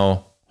didn't even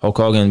know Hulk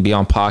Hogan would be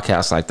on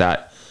podcasts like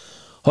that.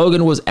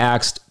 Hogan was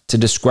asked to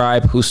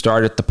describe who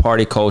started the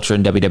party culture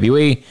in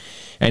WWE,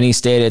 and he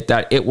stated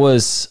that it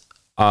was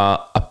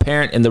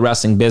apparent in the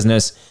wrestling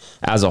business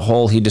as a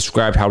whole. He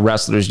described how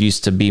wrestlers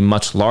used to be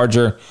much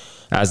larger,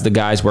 as the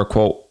guys were,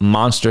 quote,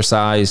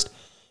 monster-sized,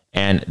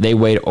 and they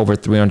weighed over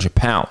 300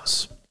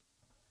 pounds.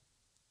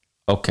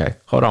 Okay,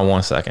 hold on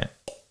one second.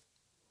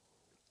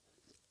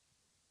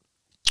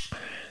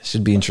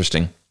 Should be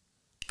interesting.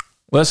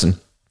 Listen,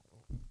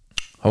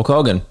 Hulk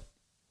Hogan,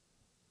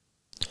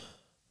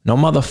 no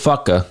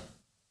motherfucker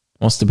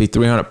wants to be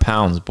 300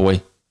 pounds,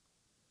 boy.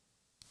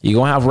 You're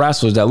going to have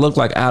wrestlers that look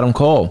like Adam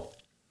Cole.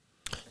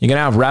 You're going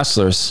to have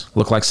wrestlers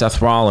look like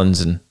Seth Rollins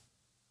and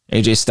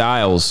AJ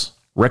Styles,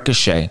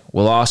 Ricochet,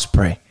 Will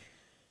Ospreay,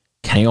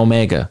 Kenny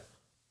Omega,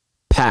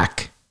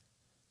 Pac.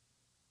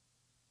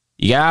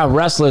 You got to have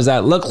wrestlers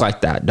that look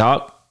like that,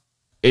 dog.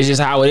 It's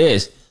just how it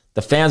is.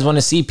 The fans want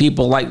to see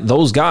people like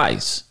those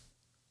guys.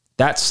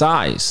 That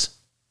size.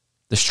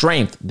 The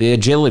strength, the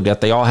agility that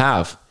they all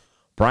have.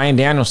 Bryan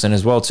Danielson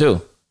as well,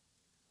 too.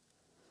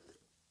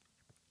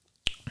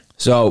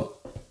 So,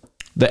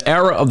 the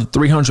era of the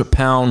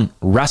 300-pound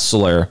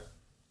wrestler,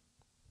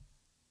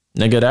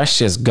 nigga, that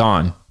shit's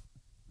gone.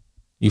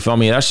 You feel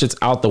me? That shit's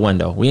out the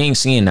window. We ain't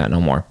seeing that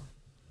no more.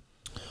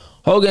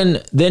 Hogan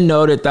then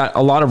noted that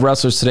a lot of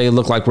wrestlers today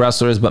look like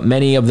wrestlers, but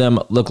many of them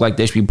look like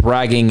they should be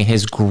bragging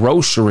his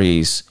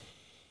groceries.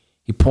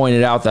 He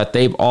pointed out that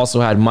they've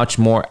also had much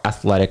more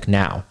athletic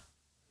now.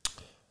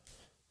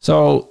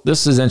 So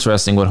this is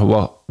interesting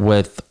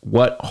with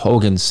what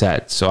Hogan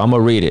said. So I'm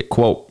going to read it.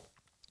 Quote,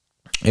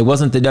 "It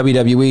wasn't the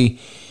WWE.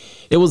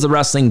 It was the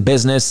wrestling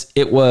business.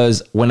 It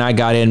was when I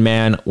got in,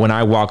 man. When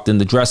I walked in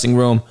the dressing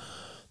room,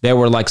 there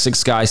were like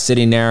 6 guys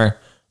sitting there.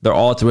 They're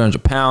all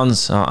 300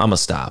 pounds. I'm going to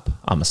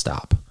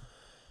stop.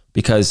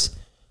 Because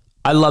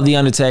I love The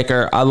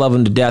Undertaker. I love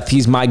him to death.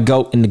 He's my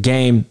GOAT in the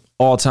game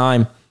all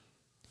time.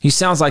 He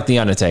sounds like The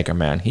Undertaker,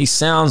 man. He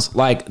sounds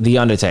like The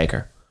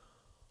Undertaker.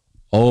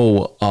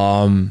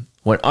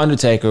 When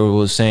Undertaker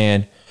was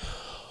saying,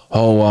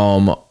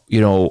 around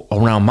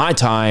my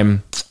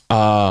time,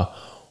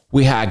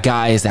 we had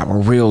guys that were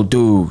real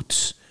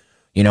dudes.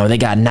 You know, they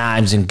got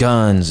knives and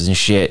guns and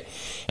shit.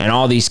 And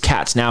all these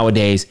cats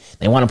nowadays,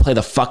 they want to play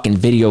the fucking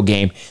video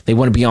game. They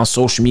want to be on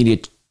social media,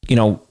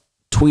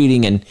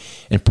 tweeting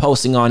and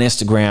posting on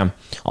Instagram,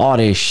 all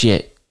this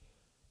shit.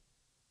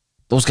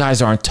 Those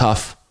guys aren't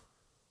tough.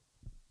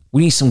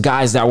 We need some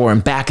guys that were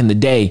back in the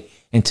day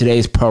in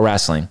today's pro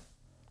wrestling."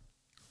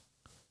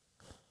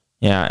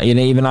 Yeah,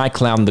 even I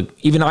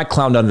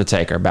clowned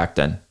Undertaker back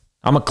then.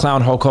 I'm a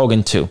clown Hulk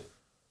Hogan too.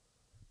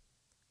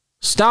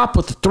 Stop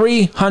with the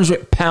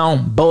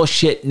 300-pound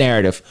bullshit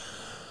narrative.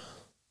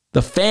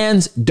 The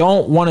fans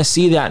don't want to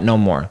see that no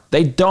more.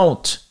 They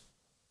don't.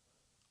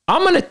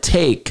 I'm going to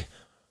take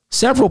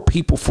several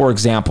people, for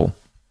example,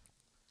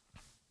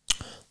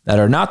 that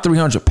are not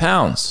 300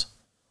 pounds,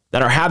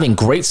 that are having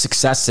great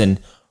success in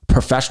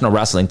professional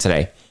wrestling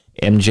today.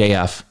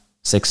 MJF,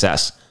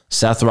 success.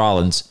 Seth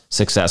Rollins,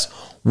 success.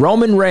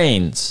 Roman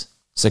Reigns,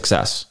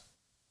 success.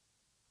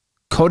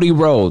 Cody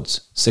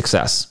Rhodes,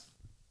 success.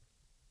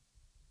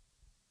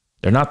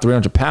 They're not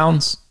 300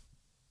 pounds.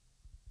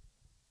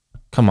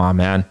 Come on,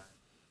 man.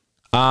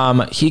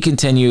 He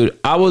continued,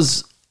 I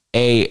was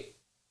a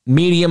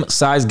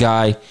medium-sized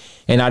guy,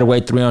 and I'd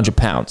weigh 300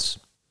 pounds.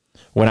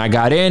 When I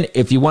got in,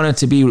 if you wanted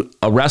to be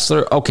a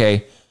wrestler,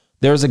 okay,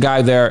 there's a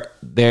guy there.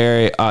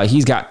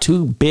 He's got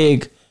two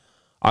big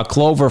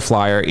clover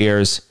flyer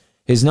ears.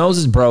 His nose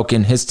is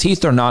broken. His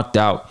teeth are knocked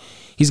out.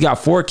 He's got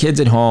 4 kids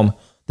at home.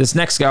 This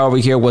next guy over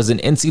here was an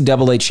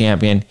NCAA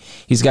champion.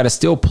 He's got a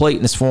steel plate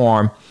in his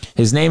forearm.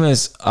 His name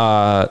is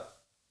Harley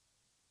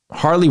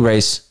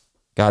Race.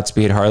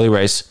 Godspeed, Harley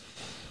Race.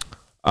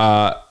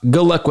 Good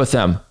luck with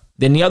them.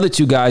 Then the other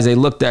 2 guys, they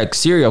looked like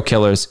serial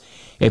killers.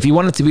 If you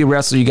wanted to be a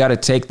wrestler, you got to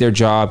take their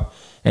job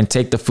and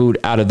take the food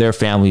out of their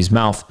family's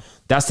mouth.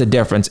 That's the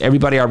difference.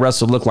 Everybody I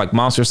wrestled looked like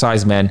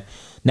monster-sized men.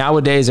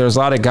 Nowadays, there's a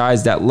lot of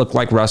guys that look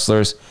like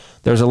wrestlers.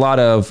 There's a lot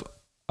of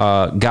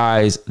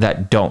guys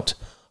that don't.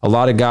 A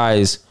lot of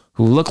guys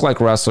who look like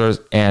wrestlers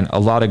and a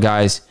lot of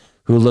guys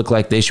who look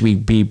like they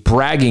should be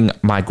bragging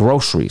my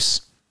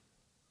groceries.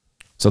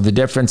 So the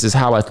difference is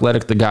how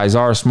athletic the guys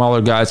are.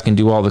 Smaller guys can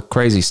do all the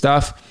crazy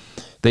stuff.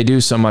 They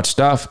do so much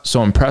stuff,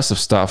 so impressive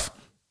stuff.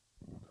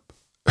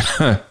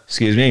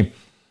 Excuse me.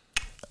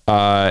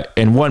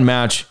 In one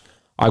match,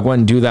 I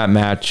wouldn't do that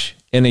match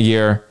in a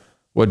year.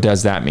 What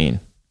does that mean?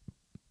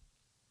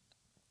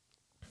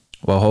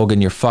 Well,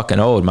 Hogan, you're fucking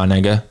old, my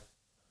nigga.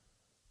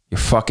 You're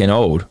fucking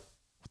old.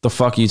 What the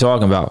fuck are you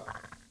talking about?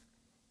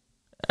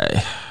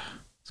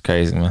 It's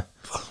crazy, man.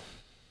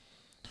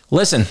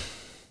 Listen.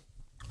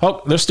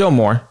 Oh, there's still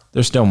more.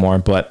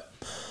 But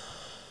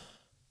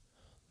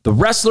the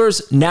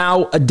wrestlers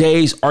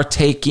nowadays are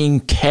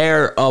taking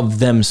care of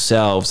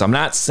themselves. I'm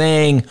not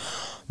saying,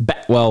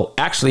 well,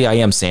 actually I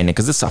am saying it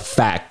because it's a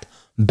fact.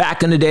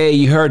 Back in the day,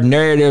 you heard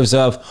narratives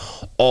of,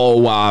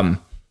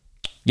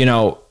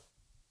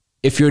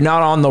 if you're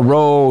not on the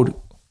road,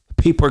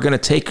 people are going to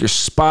take your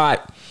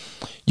spot.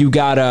 You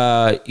got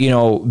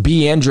to,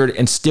 be injured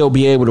and still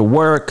be able to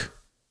work.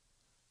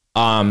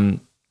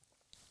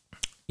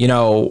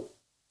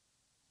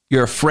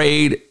 You're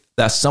afraid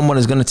that someone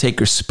is going to take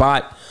your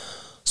spot.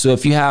 So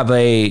if you have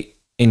a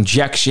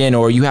injection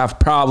or you have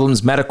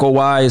problems medical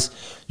wise,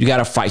 you got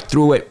to fight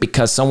through it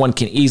because someone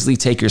can easily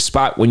take your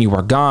spot when you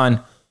are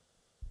gone.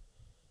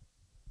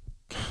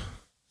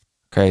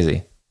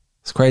 Crazy.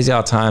 It's crazy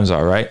how times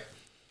are, right?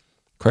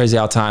 Crazy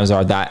how times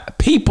are that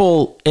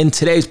people in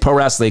today's pro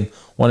wrestling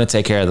want to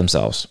take care of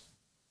themselves.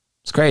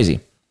 It's crazy.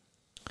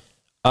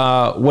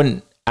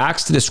 When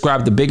asked to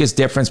describe the biggest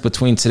difference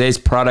between today's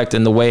product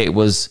and the way it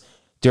was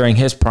during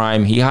his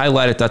prime, he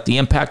highlighted that the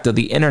impact of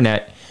the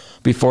internet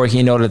before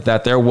he noted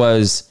that there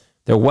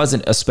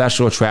wasn't a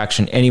special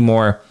attraction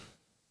anymore.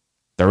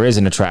 There is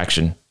an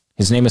attraction.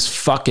 His name is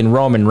fucking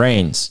Roman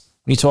Reigns.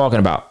 What are you talking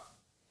about?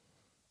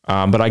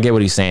 But I get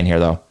what he's saying here,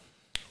 though.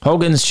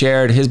 Hogan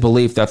shared his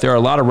belief that there are a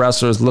lot of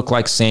wrestlers they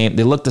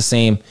look the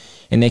same,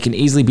 and they can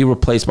easily be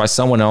replaced by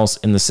someone else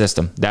in the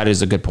system. That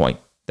is a good point.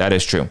 That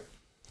is true.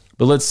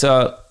 But let's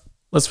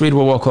read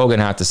what Hulk Hogan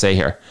had to say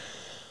here.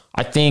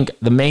 I think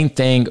the main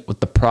thing with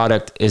the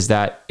product is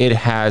that it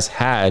has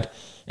had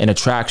an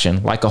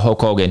attraction, like a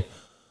Hulk Hogan,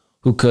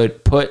 who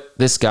could put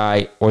this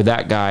guy or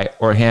that guy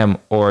or him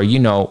or,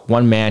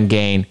 one man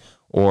gain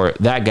or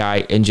that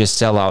guy and just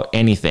sell out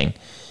anything.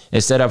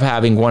 Instead of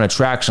having one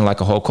attraction like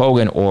a Hulk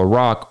Hogan or a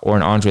Rock or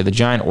an Andre the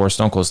Giant or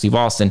Stone Cold Steve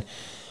Austin,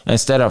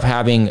 instead of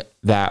having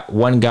that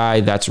one guy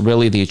that's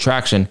really the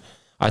attraction,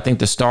 I think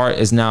the star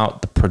is now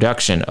the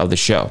production of the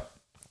show.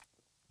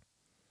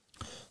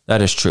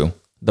 That is true.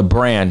 The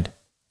brand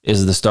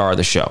is the star of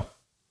the show.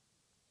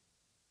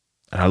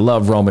 And I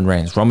love Roman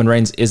Reigns. Roman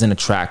Reigns is an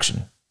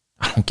attraction.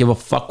 I don't give a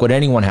fuck what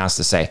anyone has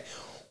to say.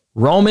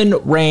 Roman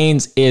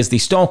Reigns is the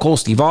Stone Cold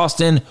Steve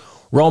Austin.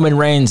 Roman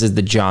Reigns is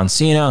the John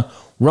Cena.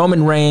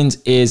 Roman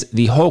Reigns is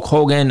the Hulk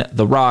Hogan,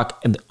 The Rock,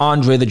 and the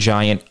Andre the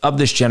Giant of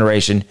this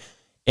generation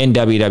in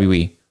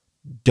WWE.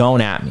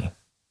 Don't at me.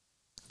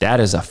 That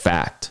is a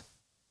fact.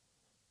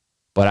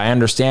 But I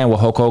understand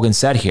what Hulk Hogan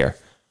said here.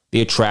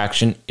 The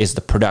attraction is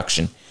the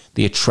production.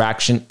 The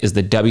attraction is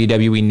the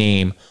WWE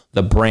name,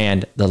 the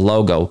brand, the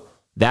logo.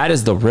 That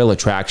is the real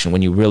attraction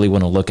when you really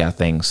want to look at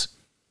things.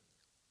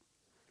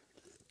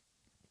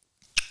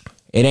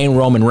 It ain't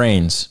Roman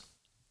Reigns,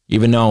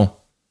 even though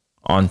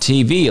on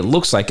TV it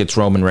looks like it's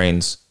Roman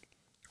Reigns,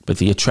 but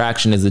the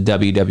attraction is the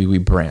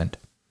WWE brand.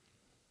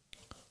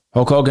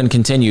 Hulk Hogan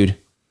continued,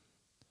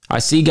 I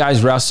see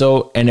guys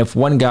wrestle, and if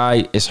one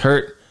guy is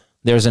hurt,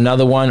 there's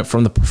another one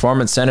from the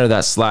Performance Center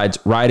that slides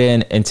right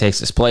in and takes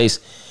his place.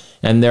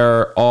 And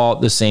they're all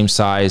the same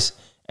size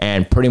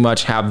and pretty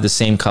much have the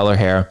same color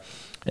hair.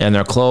 And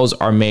their clothes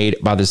are made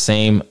by the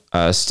same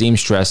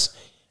seamstress.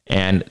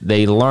 And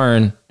they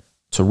learn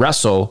to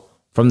wrestle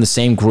from the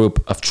same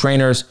group of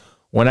trainers.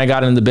 When I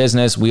got into the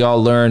business, we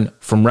all learned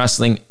from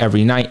wrestling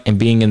every night and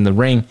being in the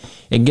ring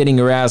and getting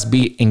your ass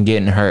beat and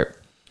getting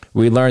hurt.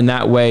 We learned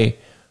that way.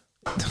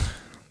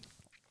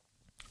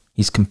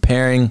 He's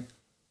comparing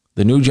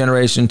the new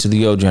generation to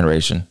the old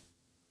generation.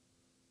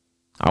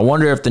 I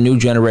wonder if the new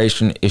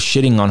generation is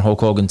shitting on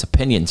Hulk Hogan's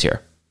opinions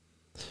here.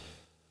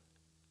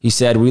 He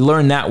said, we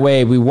learned that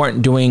way we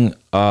weren't doing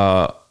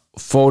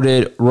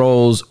folded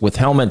rolls with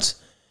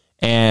helmets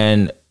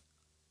and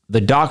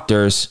the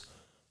doctors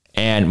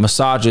and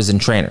massages and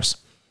trainers.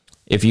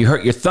 If you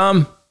hurt your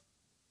thumb,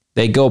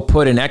 they go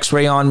put an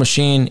x-ray on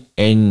machine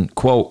and,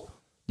 quote,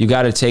 you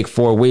got to take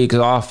 4 weeks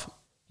off.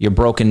 You're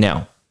broken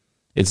now.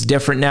 It's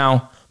different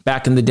now.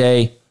 Back in the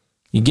day,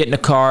 you get in a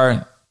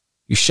car,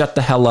 you shut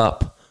the hell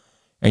up,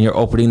 and you're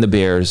opening the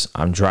beers.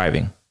 I'm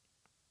driving.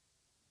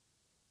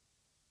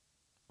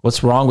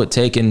 What's wrong with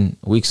taking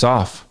weeks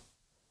off?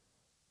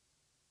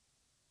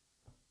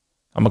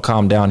 I'm going to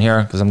calm down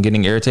here because I'm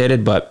getting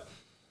irritated, but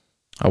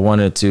I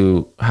wanted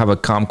to have a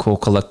calm, cool,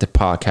 collected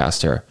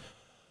podcast here.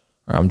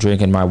 I'm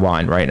drinking my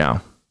wine right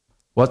now.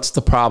 What's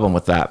the problem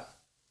with that?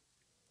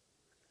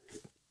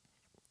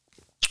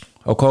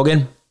 Hulk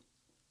Hogan?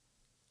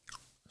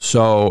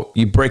 So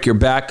you break your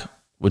back,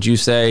 would you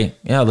say,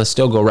 yeah, let's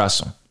still go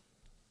wrestle?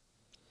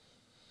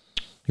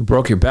 You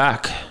broke your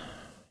back.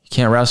 You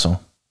can't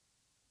wrestle.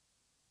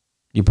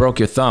 You broke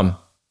your thumb.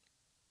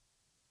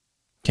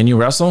 Can you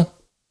wrestle?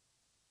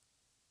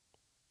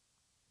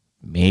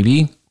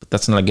 Maybe, but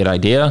that's not a good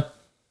idea.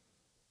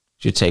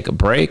 You should take a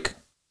break.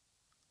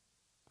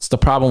 What's the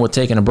problem with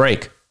taking a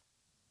break?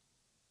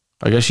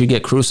 I guess you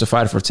get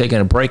crucified for taking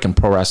a break in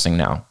pro wrestling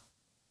now.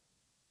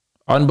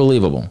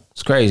 Unbelievable.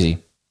 It's crazy.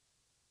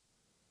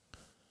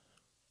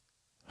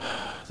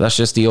 That's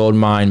just the old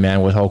mind,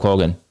 man, with Hulk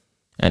Hogan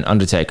and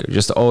Undertaker.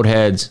 Just the old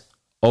heads,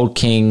 old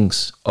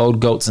kings, old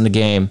goats in the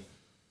game,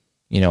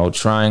 you know,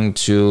 trying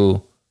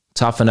to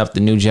toughen up the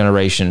new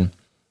generation,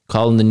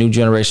 calling the new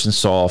generation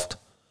soft.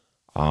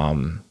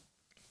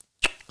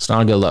 It's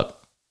not a good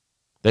look.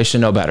 They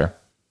should know better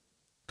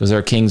because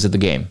they're kings of the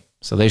game.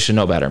 So they should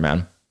know better,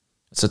 man.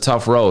 It's a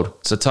tough road.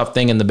 It's a tough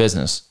thing in the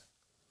business.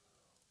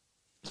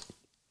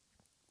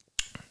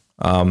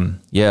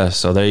 Yeah,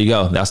 so there you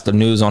go. That's the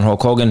news on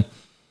Hulk Hogan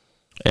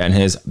and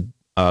his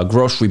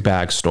grocery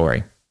bag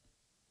story.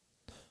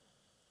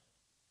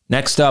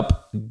 Next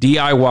up,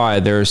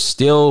 DIY. There's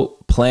still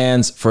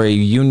plans for a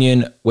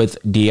union with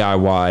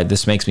DIY.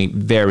 This makes me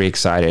very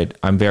excited.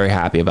 I'm very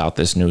happy about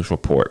this news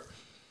report.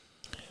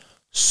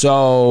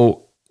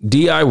 So,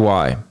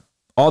 DIY.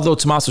 Although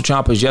Tommaso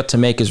Ciampa is yet to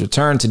make his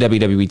return to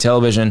WWE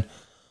television,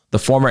 the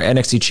former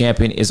NXT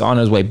champion is on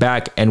his way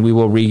back, and we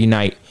will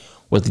reunite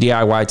with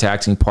DIY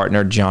tag team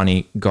partner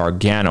Johnny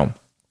Gargano.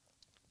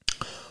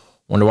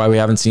 Wonder why we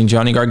haven't seen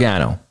Johnny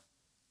Gargano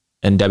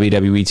in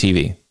WWE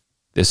TV.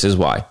 This is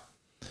why.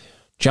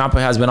 Ciampa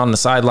has been on the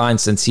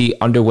sidelines since he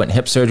underwent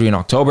hip surgery in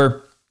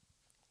October.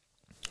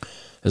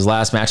 His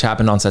last match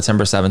happened on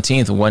September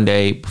 17th, one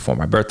day before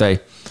my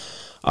birthday,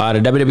 at a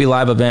WWE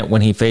live event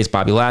when he faced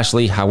Bobby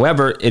Lashley.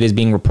 However, it is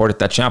being reported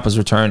that Ciampa's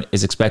return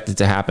is expected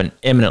to happen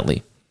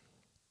imminently.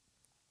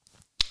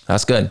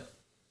 That's good.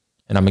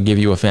 And I'm going to give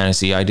you a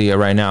fantasy idea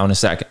right now in a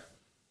second.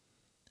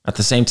 At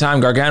the same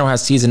time, Gargano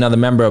has teased another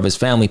member of his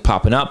family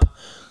popping up,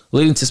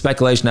 leading to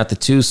speculation that the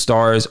two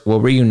stars will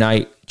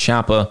reunite.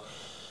 Ciampa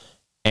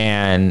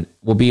and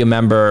will be a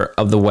member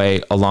of The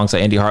Way alongside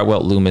Indy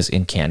Hartwell, Loomis,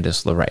 and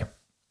Candice LeRae.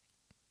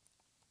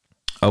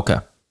 Okay.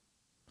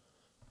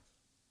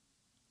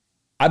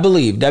 I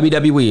believe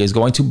WWE is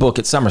going to book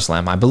at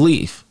SummerSlam. I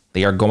believe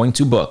they are going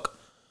to book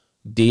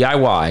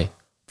DIY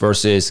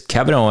versus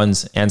Kevin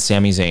Owens and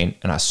Sami Zayn.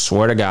 And I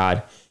swear to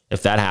God,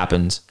 if that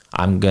happens,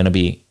 I'm going to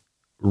be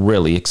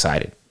really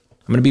excited.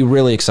 I'm going to be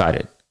really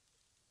excited.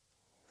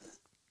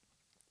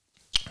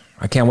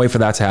 I can't wait for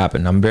that to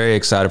happen. I'm very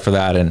excited for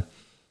that. And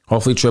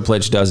hopefully Triple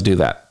H does do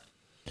that.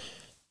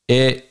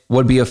 It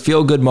would be a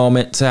feel-good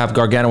moment to have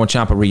Gargano and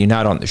Ciampa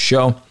reunite on the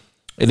show.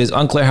 It is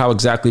unclear how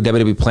exactly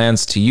WWE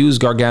plans to use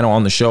Gargano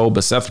on the show,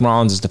 but Seth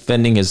Rollins is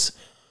defending his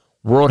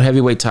World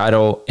Heavyweight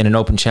title in an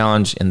open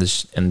challenge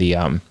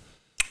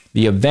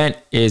the event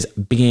is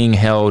being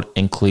held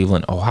in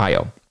Cleveland,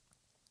 Ohio.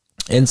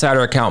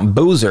 Insider account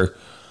Boozer,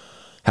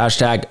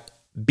 hashtag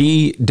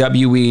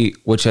BWE,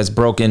 which has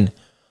broken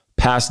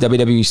past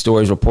WWE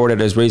stories,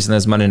 reported as recent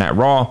as Monday Night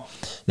Raw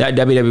that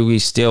WWE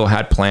still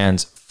had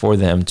plans for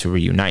them to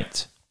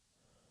reunite.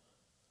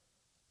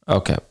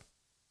 Okay.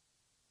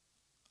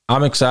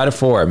 I'm excited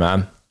for it,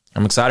 man.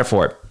 I'm excited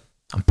for it.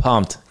 I'm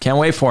pumped. Can't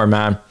wait for it,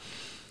 man.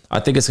 I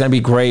think it's going to be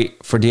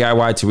great for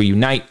DIY to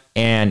reunite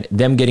and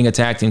them getting a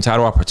tag team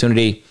title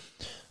opportunity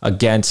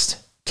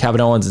against Kevin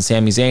Owens and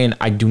Sami Zayn.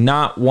 I do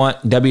not want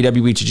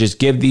WWE to just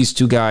give these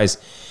two guys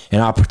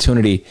an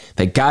opportunity.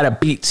 They got to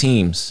beat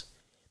teams.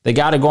 They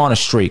got to go on a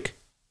streak.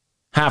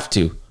 Have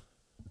to.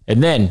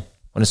 And then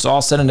when it's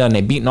all said and done,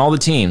 they've beaten all the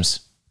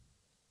teams.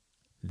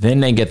 Then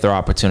they get their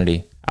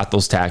opportunity at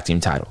those tag team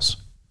titles.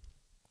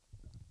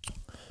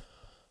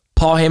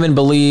 Paul Heyman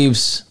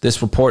believes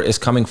this report is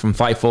coming from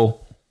Fightful.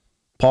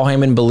 Paul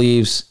Heyman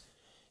believes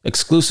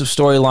exclusive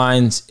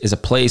storylines is a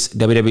place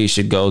WWE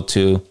should go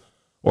to,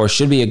 or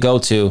should be a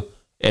go-to,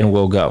 and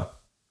will go.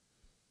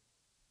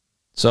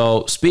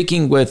 So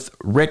speaking with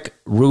Rick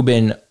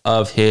Rubin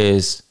of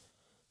his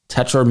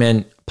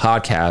Tetraman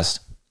podcast,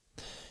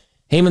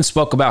 Heyman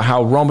spoke about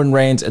how Roman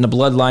Reigns and the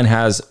Bloodline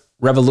has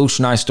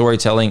revolutionized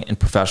storytelling in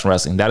professional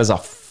wrestling. That is a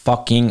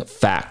fucking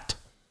fact.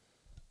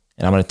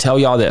 And I'm going to tell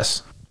y'all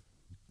this.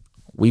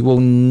 We will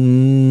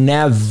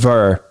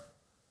never,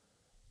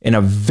 in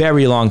a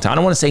very long time, I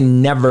don't want to say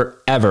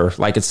never, ever,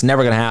 like it's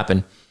never going to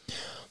happen,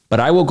 but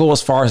I will go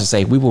as far as to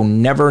say we will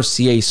never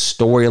see a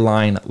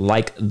storyline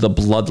like the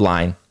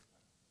Bloodline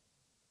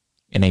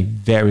in a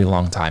very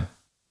long time.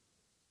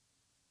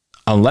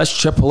 Unless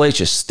Triple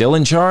H is still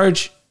in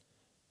charge,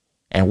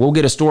 and we'll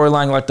get a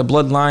storyline like the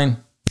Bloodline,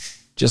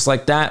 just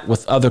like that,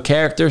 with other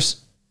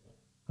characters,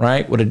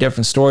 right? With a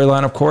different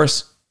storyline, of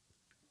course.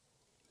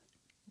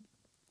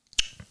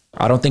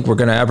 I don't think we're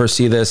going to ever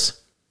see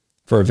this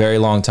for a very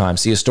long time.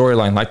 See a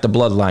storyline like the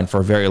Bloodline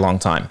for a very long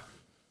time.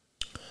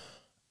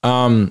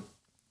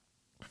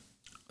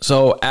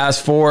 So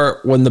as for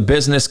when the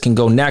business can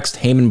go next,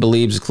 Heyman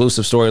believes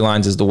exclusive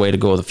storylines is the way to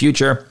go in the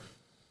future.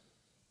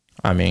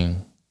 I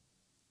mean,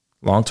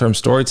 long-term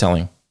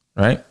storytelling,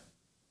 right?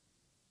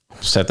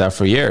 Said that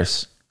for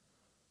years.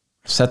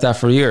 Said that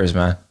for years,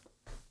 man.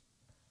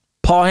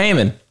 Paul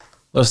Heyman.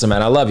 Listen,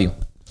 man, I love you.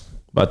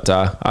 But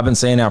I've been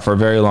saying that for a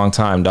very long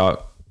time,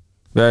 dog.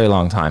 Very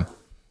long time.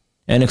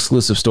 And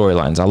exclusive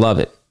storylines. I love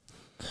it.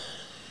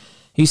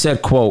 He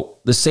said,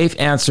 quote, "The safe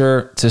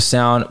answer to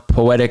sound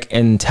poetic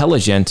and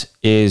intelligent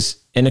is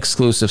in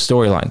exclusive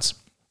storylines.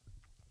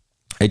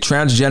 A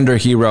transgender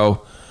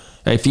hero,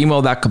 a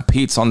female that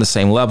competes on the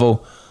same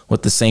level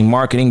with the same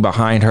marketing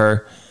behind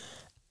her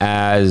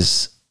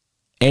as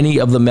any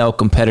of the male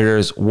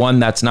competitors, one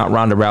that's not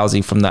Ronda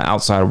Rousey from the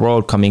outside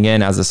world coming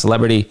in as a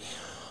celebrity,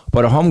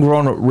 but a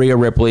homegrown Rhea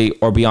Ripley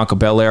or Bianca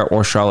Belair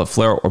or Charlotte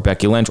Flair or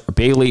Becky Lynch or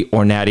Bayley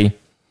or Natty."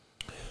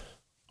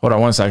 Hold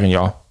on one second,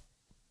 y'all.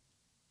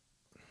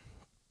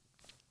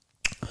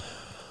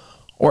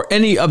 Or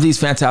any of these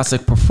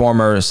fantastic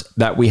performers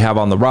that we have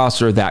on the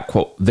roster that,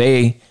 quote,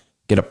 they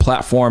get a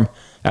platform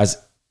as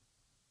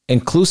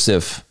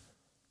inclusive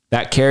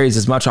that carries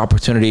as much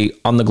opportunity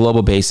on the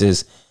global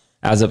basis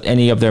as of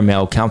any of their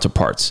male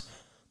counterparts.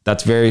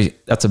 That's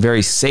a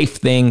very safe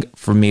thing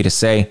for me to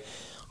say.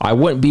 I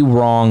wouldn't be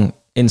wrong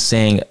in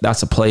saying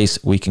that's a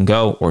place we can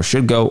go or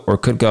should go or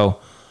could go,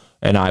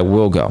 and I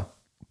will go.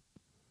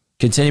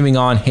 Continuing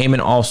on, Heyman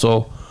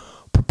also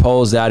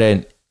proposed that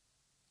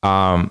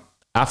an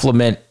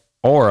affluent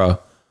aura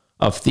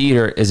of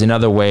theater is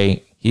another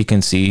way he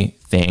can see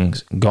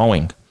things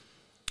going.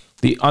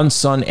 The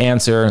unsung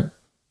answer,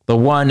 the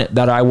one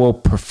that I will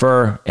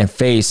prefer and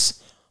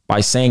face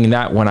by saying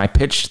that when I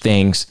pitch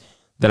things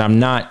that I'm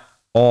not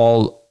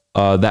all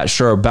that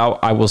sure about,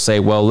 I will say,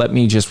 well, let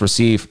me just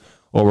receive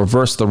or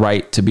reverse the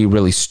right to be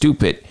really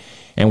stupid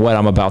in what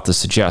I'm about to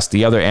suggest.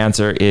 The other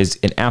answer is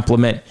an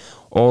affluent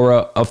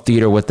aura of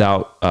theater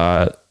without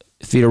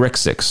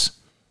theateristics.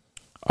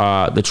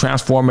 The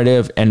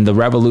transformative and the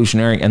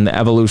revolutionary and the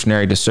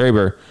evolutionary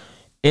disturber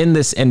in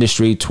this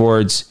industry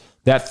towards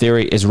that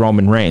theory is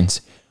Roman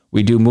Reigns.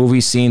 We do movie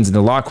scenes in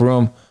the locker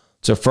room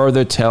to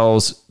further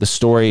tells the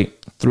story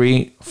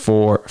 3,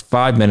 4,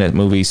 5 minute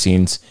movie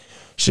scenes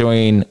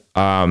showing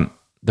the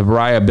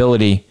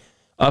variability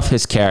of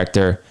his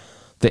character,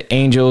 the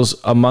angels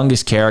among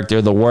his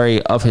character, the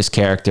worry of his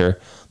character,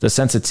 the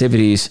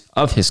sensitivities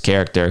of his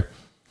character,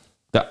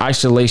 the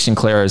isolation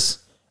clairs,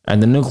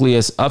 and the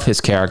nucleus of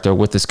his character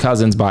with his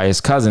cousins by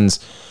his cousins,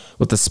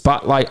 with the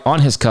spotlight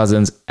on his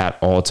cousins at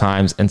all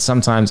times, and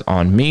sometimes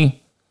on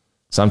me.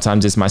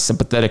 Sometimes it's my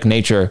sympathetic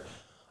nature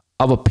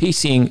of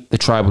appeasing the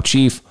tribal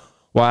chief,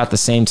 while at the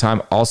same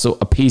time also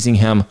appeasing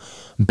him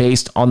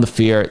based on the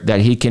fear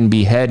that he can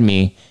behead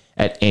me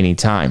at any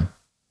time.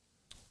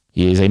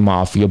 He is a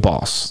mafia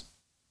boss.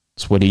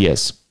 That's what he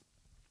is.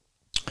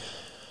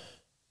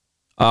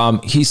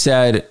 He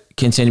said,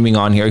 continuing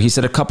on here, he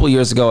said a couple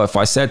years ago, if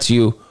I said to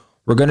you,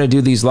 we're going to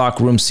do these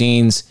locker room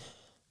scenes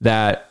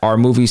that are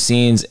movie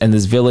scenes and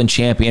this villain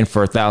champion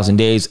for 1,000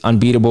 days,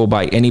 unbeatable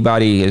by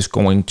anybody, is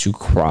going to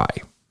cry.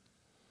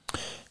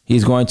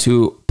 He's going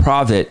to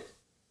prove it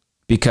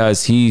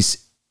because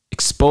he's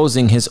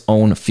exposing his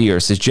own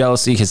fears, his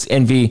jealousy, his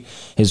envy,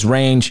 his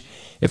rage.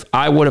 If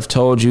I would have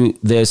told you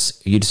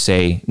this, you'd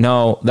say,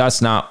 no,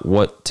 that's not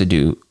what to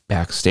do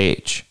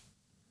backstage.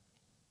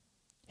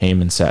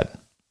 Heyman said.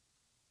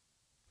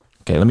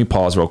 Okay, let me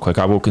pause real quick.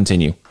 I will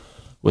continue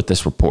with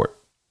this report.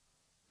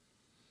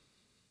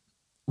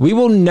 We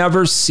will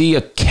never see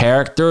a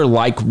character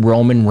like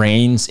Roman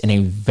Reigns in a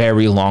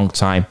very long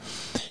time.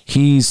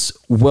 He's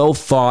well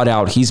thought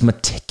out. He's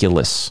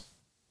meticulous.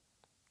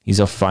 He's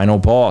a final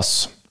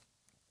boss.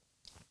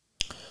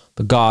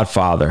 The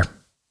Godfather,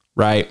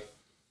 right?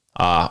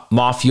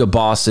 Mafia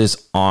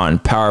bosses on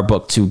Power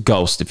Book 2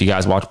 Ghost. If you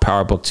guys watch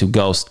Power Book 2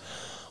 Ghost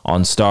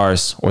on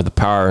Stars or the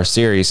Power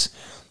series,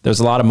 there's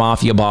a lot of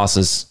mafia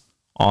bosses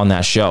on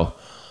that show.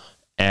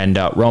 And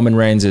Roman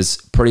Reigns is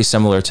pretty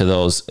similar to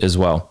those as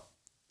well.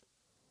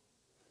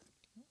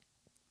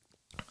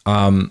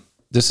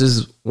 This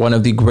is one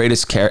of the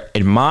greatest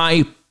in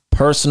my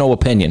personal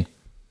opinion,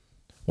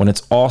 when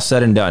it's all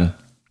said and done,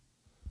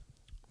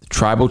 the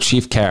tribal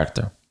chief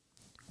character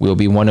will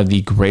be one of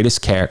the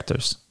greatest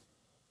characters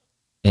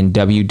in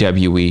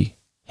WWE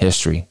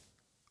history.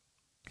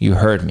 You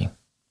heard me.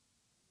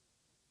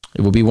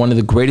 It will be one of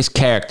the greatest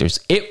characters.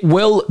 It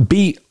will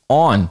be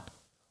on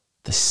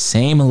the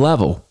same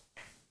level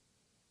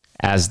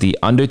as The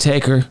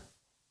Undertaker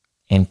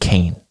and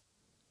Kane.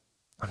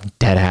 I'm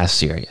dead ass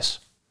serious.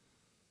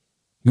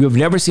 You have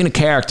never seen a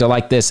character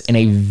like this in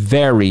a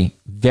very,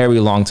 very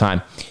long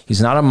time.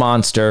 He's not a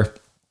monster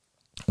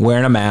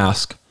wearing a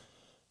mask.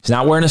 He's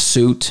not wearing a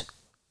suit.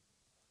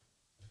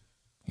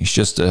 He's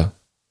just a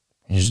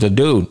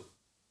dude.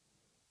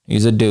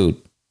 He's a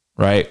dude,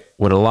 right?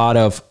 With a lot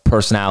of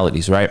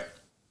personalities, right?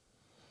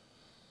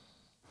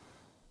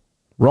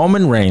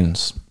 Roman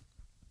Reigns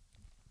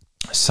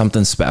is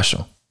something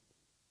special.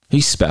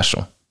 He's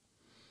special.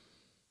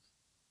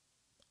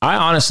 I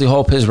honestly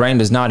hope his reign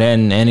does not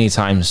end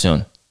anytime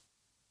soon.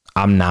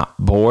 I'm not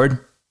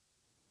bored.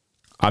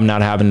 I'm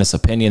not having this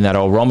opinion that,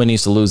 oh, Roman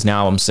needs to lose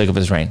now. I'm sick of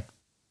his reign.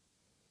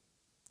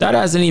 That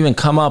hasn't even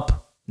come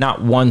up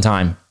not one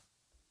time.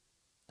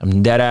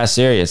 I'm dead ass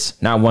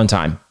serious. Not one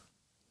time.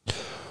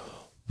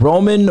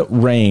 Roman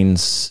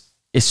Reigns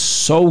is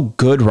so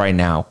good right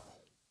now.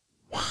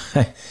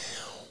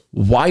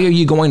 Why are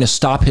you going to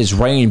stop his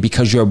reign?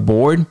 Because you're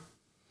bored?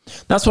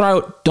 That's what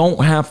I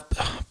don't have.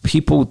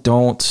 People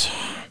don't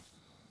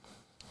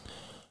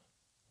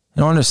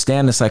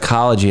understand the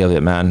psychology of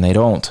it, man. They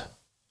don't.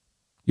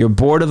 You're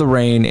bored of the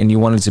reign and you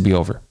want it to be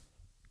over.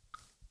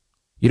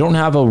 You don't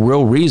have a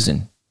real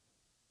reason.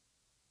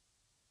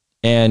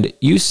 And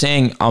you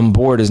saying I'm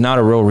bored is not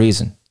a real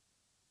reason.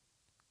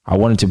 I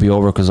want it to be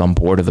over because I'm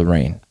bored of the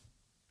reign.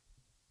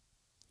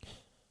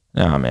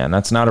 No, man,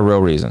 that's not a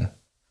real reason.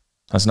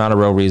 That's not a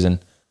real reason.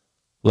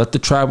 Let the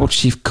tribal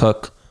chief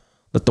cook.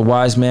 Let the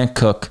wise man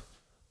cook.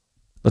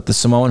 Let the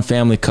Samoan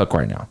family cook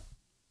right now.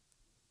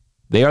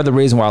 They are the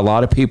reason why a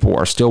lot of people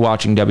are still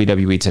watching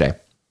WWE today.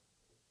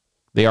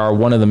 They are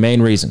one of the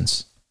main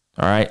reasons.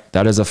 All right?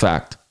 That is a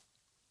fact.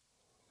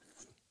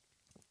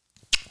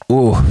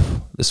 Ooh,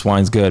 this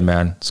wine's good,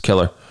 man. It's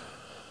killer.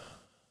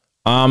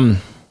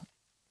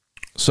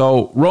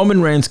 So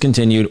Roman Reigns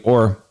continued,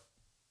 or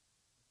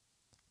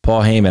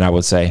Paul Heyman, I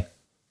would say,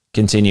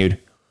 continued.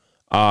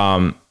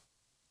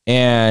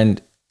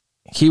 And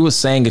he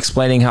was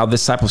explaining how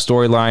this type of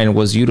storyline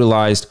was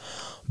utilized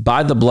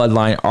by the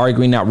Bloodline,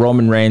 arguing that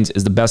Roman Reigns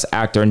is the best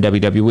actor in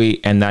WWE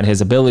and that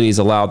his abilities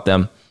allowed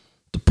them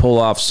to pull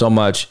off so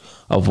much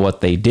of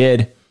what they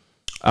did.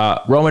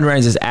 Roman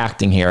Reigns is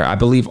acting here. I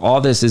believe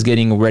all this is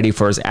getting ready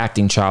for his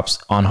acting chops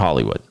on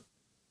Hollywood.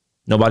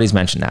 Nobody's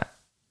mentioned that.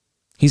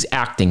 He's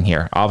acting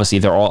here. Obviously,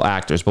 they're all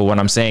actors. But what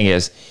I'm saying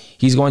is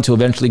he's going to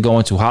eventually go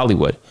into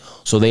Hollywood.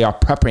 So they are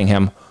prepping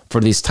him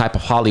for these type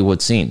of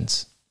Hollywood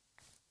scenes.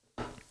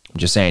 I'm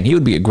just saying, he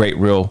would be a great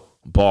real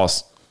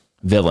boss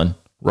villain,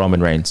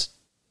 Roman Reigns.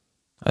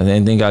 I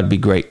think that'd be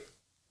great.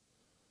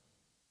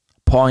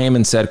 Paul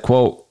Heyman said,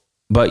 quote,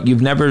 but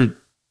you've never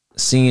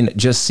seen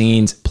just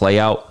scenes play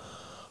out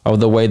of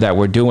the way that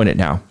we're doing it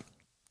now.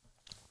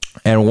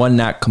 And one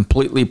that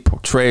completely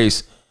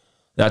portrays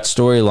that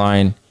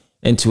storyline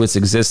into its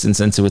existence,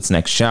 into its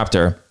next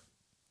chapter.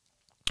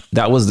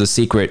 That was the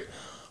secret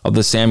of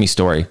the Sammy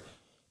story,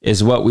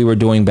 is what we were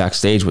doing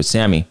backstage with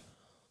Sammy.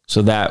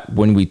 So that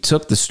when we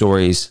took the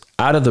stories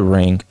out of the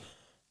ring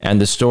and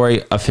the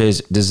story of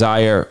his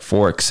desire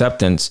for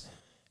acceptance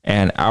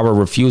and our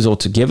refusal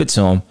to give it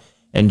to him,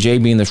 and Jay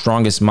being the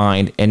strongest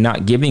mind and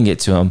not giving it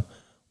to him,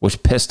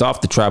 which pissed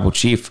off the tribal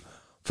chief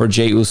for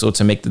Jey Uso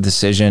to make the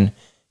decision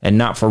and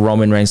not for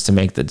Roman Reigns to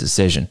make the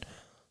decision.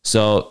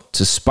 So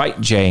to spite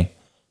Jay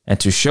and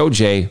to show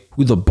Jay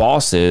who the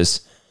boss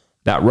is,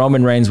 that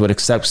Roman Reigns would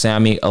accept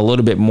Sammy a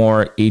little bit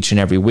more each and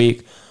every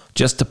week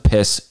just to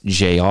piss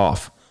Jay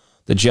off.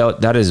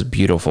 That is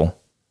beautiful.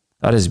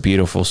 That is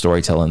beautiful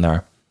storytelling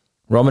there.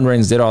 Roman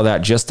Reigns did all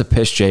that just to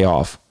piss Jay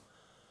off.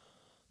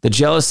 The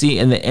jealousy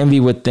and the envy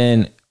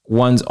within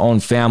one's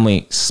own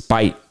family,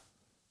 spite.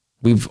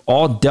 We've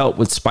all dealt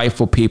with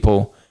spiteful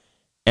people,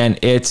 and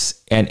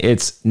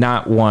it's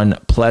not one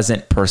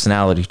pleasant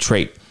personality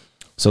trait.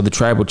 So the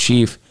tribal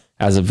chief,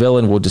 as a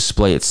villain, will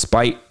display its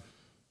spite.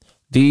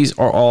 These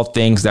are all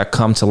things that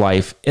come to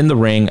life in the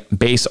ring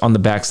based on the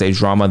backstage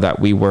drama that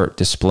we were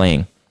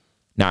displaying.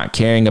 Not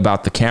caring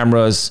about the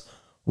cameras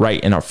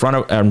right in front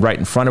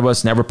of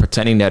us, never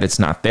pretending that it's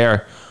not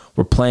there.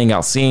 We're playing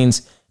out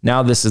scenes.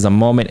 Now this is a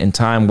moment in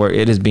time where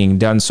it is being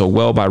done so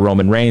well by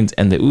Roman Reigns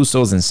and the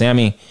Usos and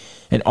Sammy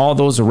and all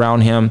those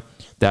around him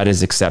that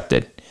is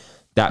accepted.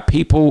 That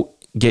people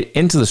get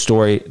into the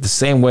story the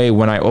same way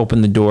when I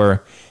opened the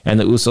door and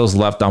the Usos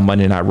left on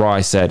Monday Night Raw.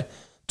 I said,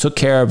 took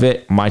care of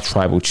it, my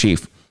tribal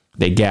chief.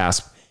 They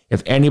gasped.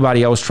 If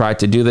anybody else tried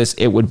to do this,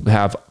 it would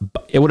have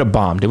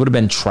bombed. It would have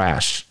been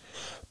trash.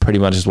 Pretty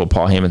much is what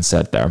Paul Heyman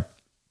said there.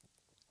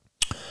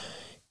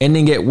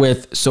 Ending it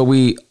with, so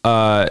we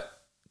had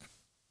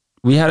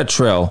a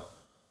trail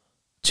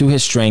to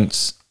his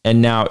strengths,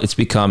 and now it's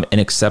become an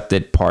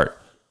accepted part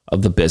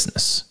of the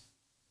business.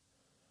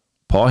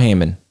 Paul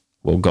Heyman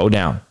will go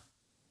down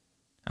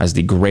as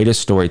the greatest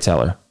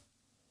storyteller,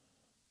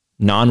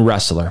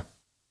 non-wrestler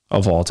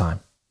of all time.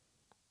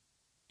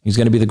 He's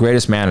going to be the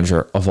greatest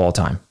manager of all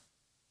time.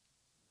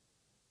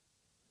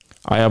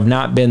 I have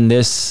not been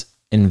this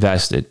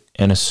invested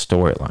in a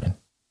storyline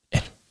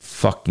in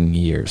fucking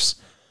years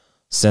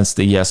since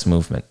the Yes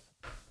Movement.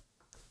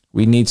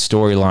 We need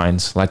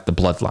storylines like the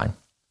Bloodline.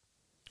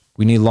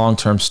 We need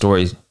long-term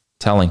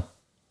storytelling.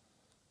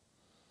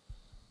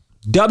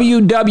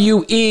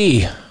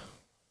 WWE.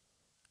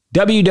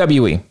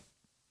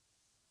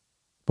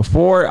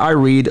 Before I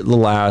read the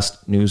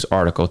last news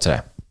article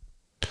today.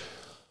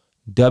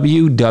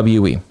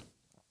 WWE.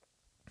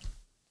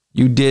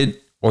 You did,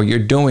 or you're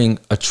doing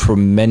a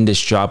tremendous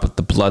job with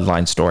the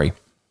Bloodline story.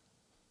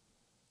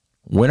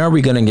 When are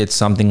we going to get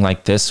something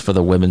like this for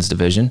the women's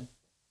division?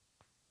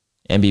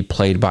 And be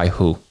played by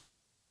who?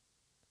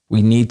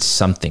 We need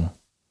something.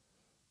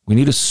 We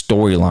need a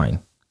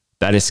storyline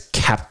that is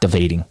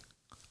captivating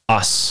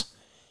us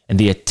and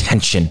the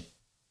attention.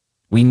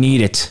 We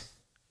need it.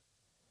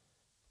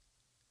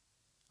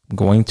 I'm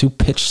going to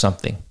pitch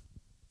something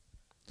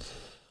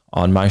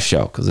on my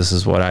show because this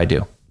is what I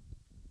do.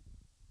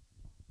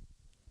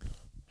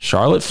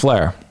 Charlotte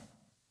Flair.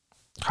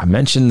 I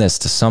mentioned this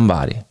to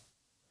somebody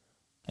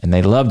and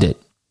they loved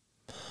it.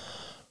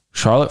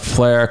 Charlotte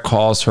Flair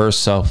calls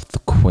herself the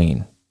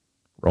queen.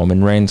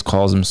 Roman Reigns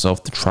calls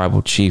himself the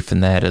tribal chief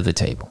and the head of the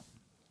table.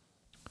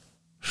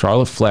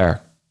 Charlotte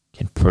Flair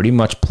can pretty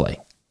much play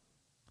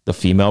the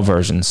female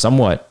version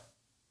somewhat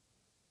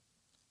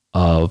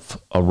of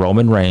a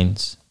Roman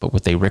Reigns, but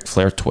with a Ric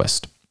Flair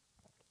twist.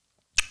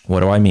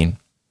 What do I mean?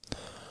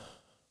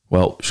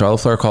 Well, Charlotte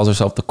Flair calls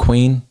herself the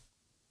queen.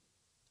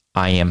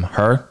 I am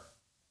her,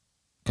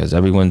 because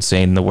everyone's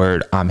saying the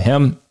word I'm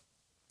him.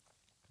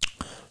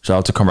 Shout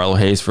out to Carmelo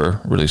Hayes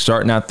for really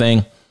starting that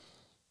thing.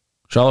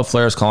 Charlotte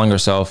Flair is calling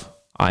herself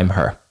I'm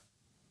her.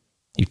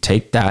 You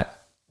take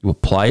that, you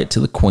apply it to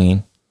the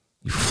queen,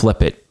 you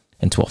flip it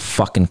into a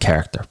fucking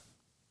character.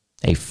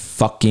 A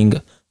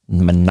fucking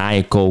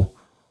maniacal,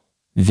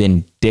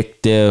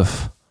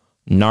 vindictive,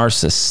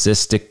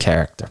 narcissistic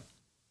character.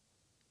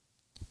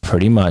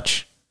 Pretty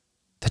much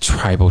the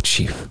tribal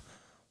chief,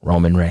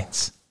 Roman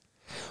Reigns,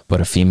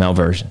 but a female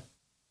version.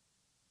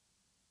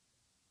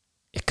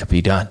 It could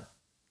be done.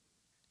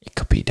 It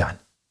could be done.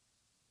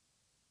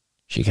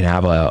 She can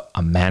have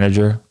a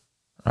manager,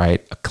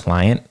 right? A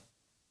client.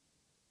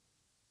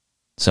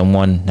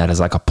 Someone that is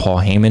like a Paul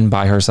Heyman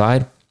by her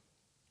side.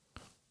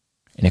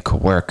 And it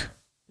could work.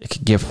 It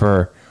could give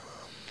her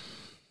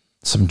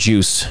some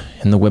juice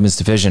in the women's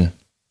division.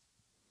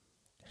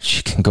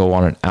 She can go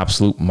on an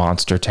absolute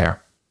monster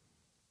tear.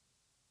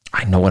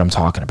 I know what I'm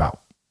talking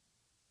about.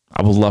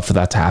 I would love for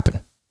that to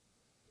happen.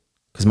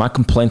 Because my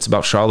complaints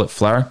about Charlotte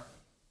Flair,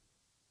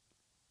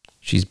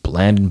 she's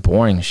bland and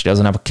boring. She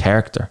doesn't have a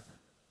character.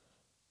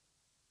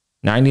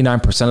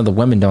 99% of the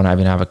women don't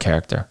even have a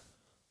character.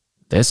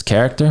 This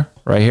character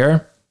right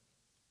here,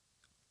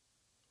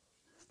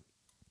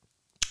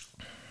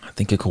 I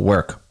think it could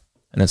work.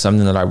 And it's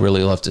something that I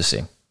really love to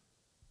see.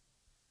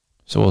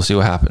 So we'll see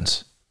what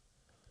happens.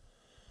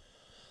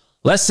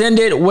 Let's end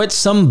it with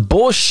some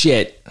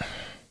bullshit.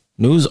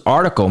 News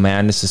article,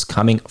 man. This is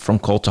coming from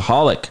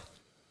Cultaholic.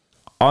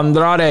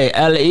 Andrade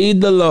El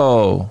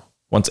Idolo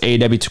wants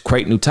AEW to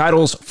create new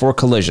titles for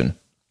Collision.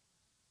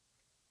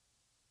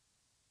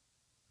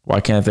 Why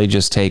can't they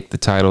just take the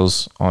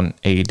titles on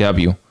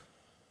AEW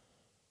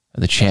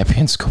and the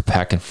champions go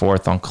back and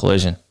forth on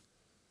Collision?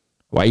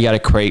 Why you got to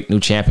create new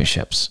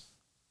championships?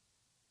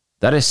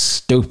 That is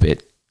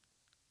stupid.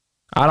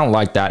 I don't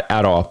like that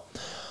at all.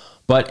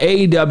 But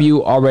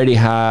AEW already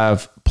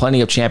have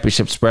plenty of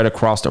championships spread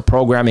across their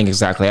programming.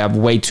 Exactly. I have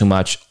way too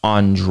much.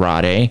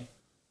 Andrade,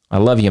 I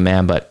love you,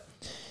 man, but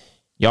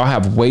y'all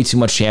have way too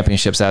much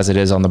championships as it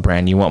is on the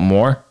brand. You want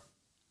more?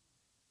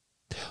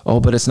 Oh,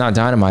 but it's not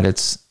Dynamite.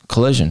 It's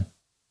Collision.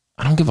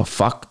 I don't give a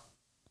fuck.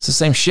 It's the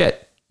same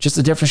shit. Just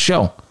a different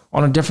show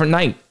on a different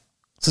night.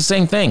 It's the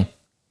same thing.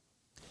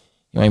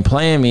 You ain't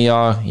playing me,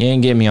 y'all. You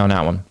ain't getting me on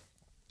that one.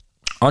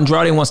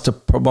 Andrade wants the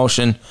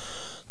promotion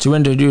to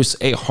introduce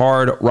a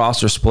hard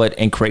roster split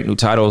and create new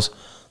titles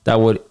that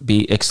would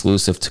be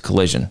exclusive to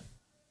Collision.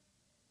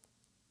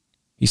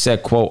 He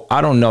said, quote,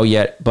 I don't know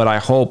yet, but I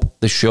hope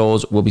the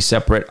shows will be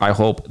separate. I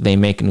hope they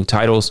make new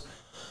titles.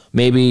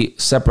 Maybe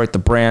separate the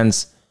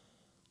brands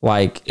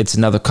like it's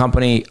another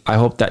company. I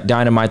hope that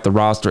Dynamite, the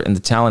roster, and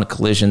the talent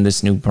Collision,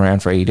 this new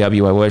brand for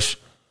AEW. I wish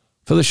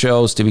for the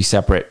shows to be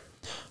separate.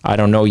 I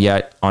don't know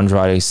yet,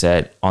 Andrade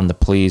said on the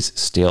Please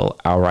Steal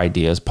Our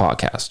Ideas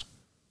podcast.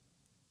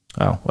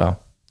 Oh,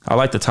 well, I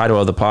like the title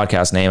of the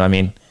podcast name. I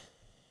mean,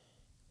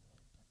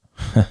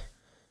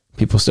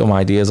 people steal my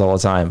ideas all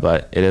the time,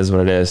 but it is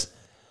what it is.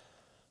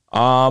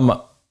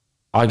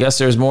 I guess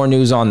there's more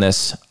news on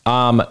this.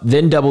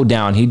 Then doubled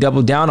down. He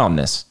doubled down on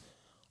this,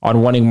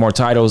 on wanting more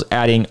titles,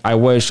 adding, I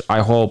wish,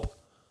 I hope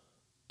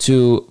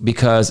to,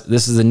 because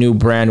this is a new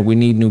brand. We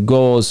need new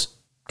goals.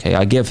 Okay,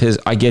 I get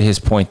his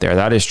point there.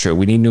 That is true.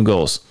 We need new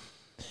goals.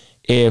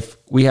 If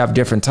we have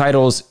different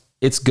titles,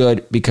 it's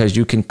good because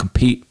you can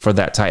compete for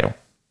that title.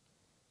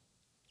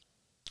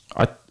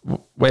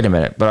 Wait a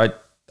minute,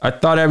 but I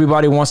thought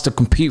everybody wants to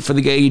compete for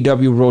the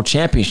AEW World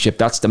Championship.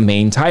 That's the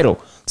main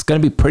title. It's going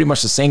to be pretty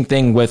much the same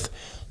thing with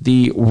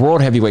the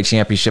World Heavyweight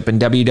Championship in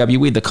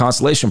WWE, the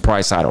consolation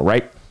prize title,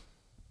 right?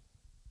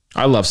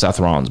 I love Seth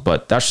Rollins,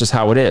 but that's just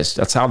how it is.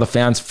 That's how the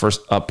fans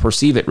first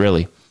perceive it,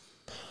 really.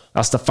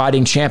 That's the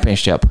fighting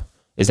championship.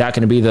 Is that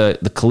going to be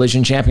the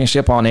collision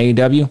championship on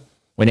AEW?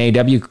 When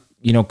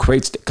AEW,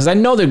 creates... Because I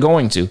know they're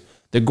going to.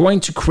 They're going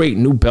to create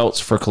new belts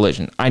for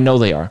collision. I know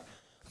they are.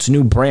 It's a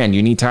new brand.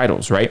 You need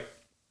titles, right?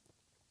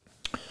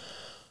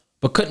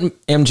 But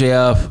couldn't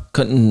MJF,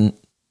 couldn't,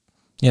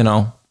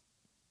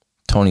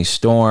 Tony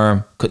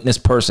Storm, couldn't this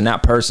person,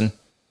 that person,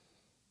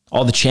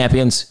 all the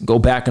champions go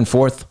back and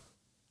forth?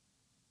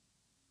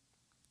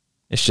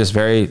 It's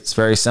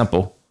very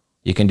simple.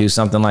 You can do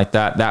something like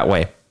that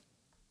way.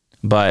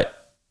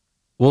 But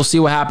we'll see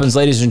what happens,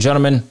 ladies and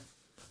gentlemen,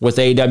 with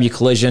AEW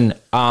Collision.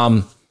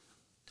 I'm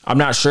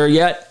not sure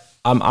yet.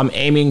 I'm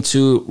aiming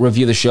to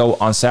review the show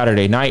on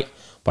Saturday night,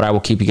 but I will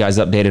keep you guys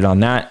updated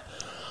on that.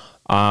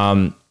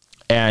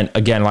 And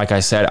again, like I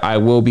said, I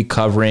will be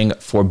covering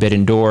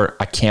Forbidden Door.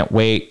 I can't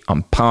wait.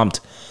 I'm pumped.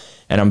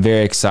 And I'm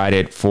very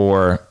excited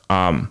for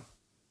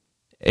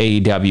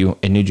AEW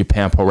and New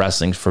Japan Pro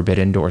Wrestling's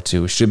Forbidden Door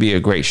 2. It should be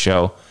a great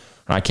show.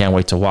 And I can't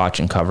wait to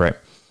watch and cover it.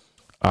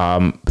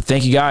 But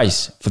thank you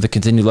guys for the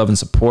continued love and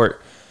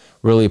support.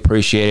 Really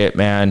appreciate it,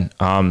 man.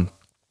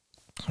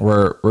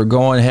 We're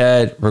going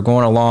ahead. We're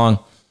going along.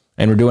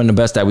 And we're doing the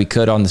best that we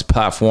could on this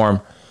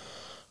platform.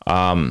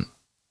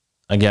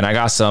 Again, I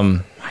got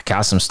some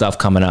stuff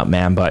coming up,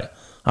 man, but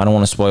I don't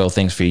want to spoil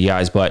things for you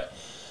guys. But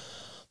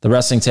the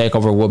Wrestling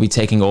Takeover will be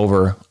taking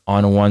over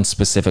on one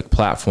specific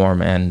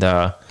platform, and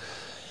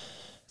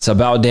it's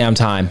about damn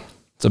time.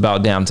 It's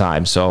about damn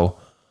time. So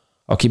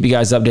I'll keep you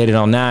guys updated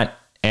on that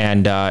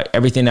and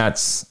everything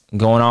that's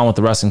going on with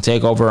the Wrestling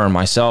Takeover and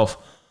myself.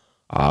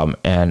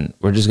 And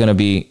we're just going to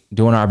be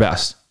doing our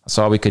best. That's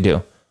all we could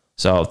do.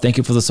 So thank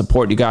you for the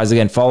support, you guys.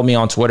 Again, follow me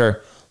on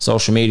Twitter,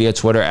 social media,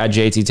 Twitter at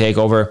JT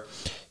Takeover,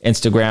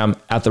 Instagram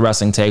at The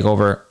Wrestling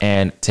Takeover,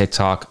 and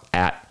TikTok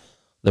at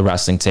The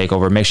Wrestling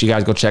Takeover. Make sure you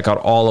guys go check out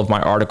all of my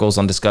articles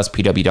on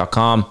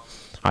DiscussPW.com.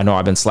 I know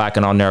I've been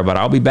slacking on there, but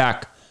I'll be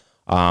back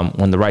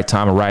when the right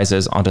time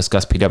arises on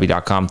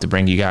DiscussPW.com to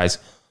bring you guys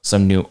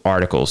some new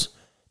articles.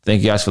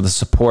 Thank you guys for the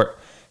support,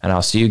 and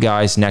I'll see you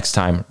guys next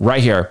time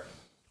right here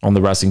on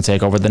The Wrestling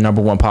Takeover, the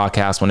 #1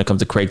 podcast when it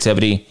comes to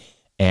creativity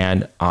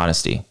and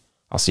honesty.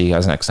 I'll see you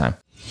guys next time.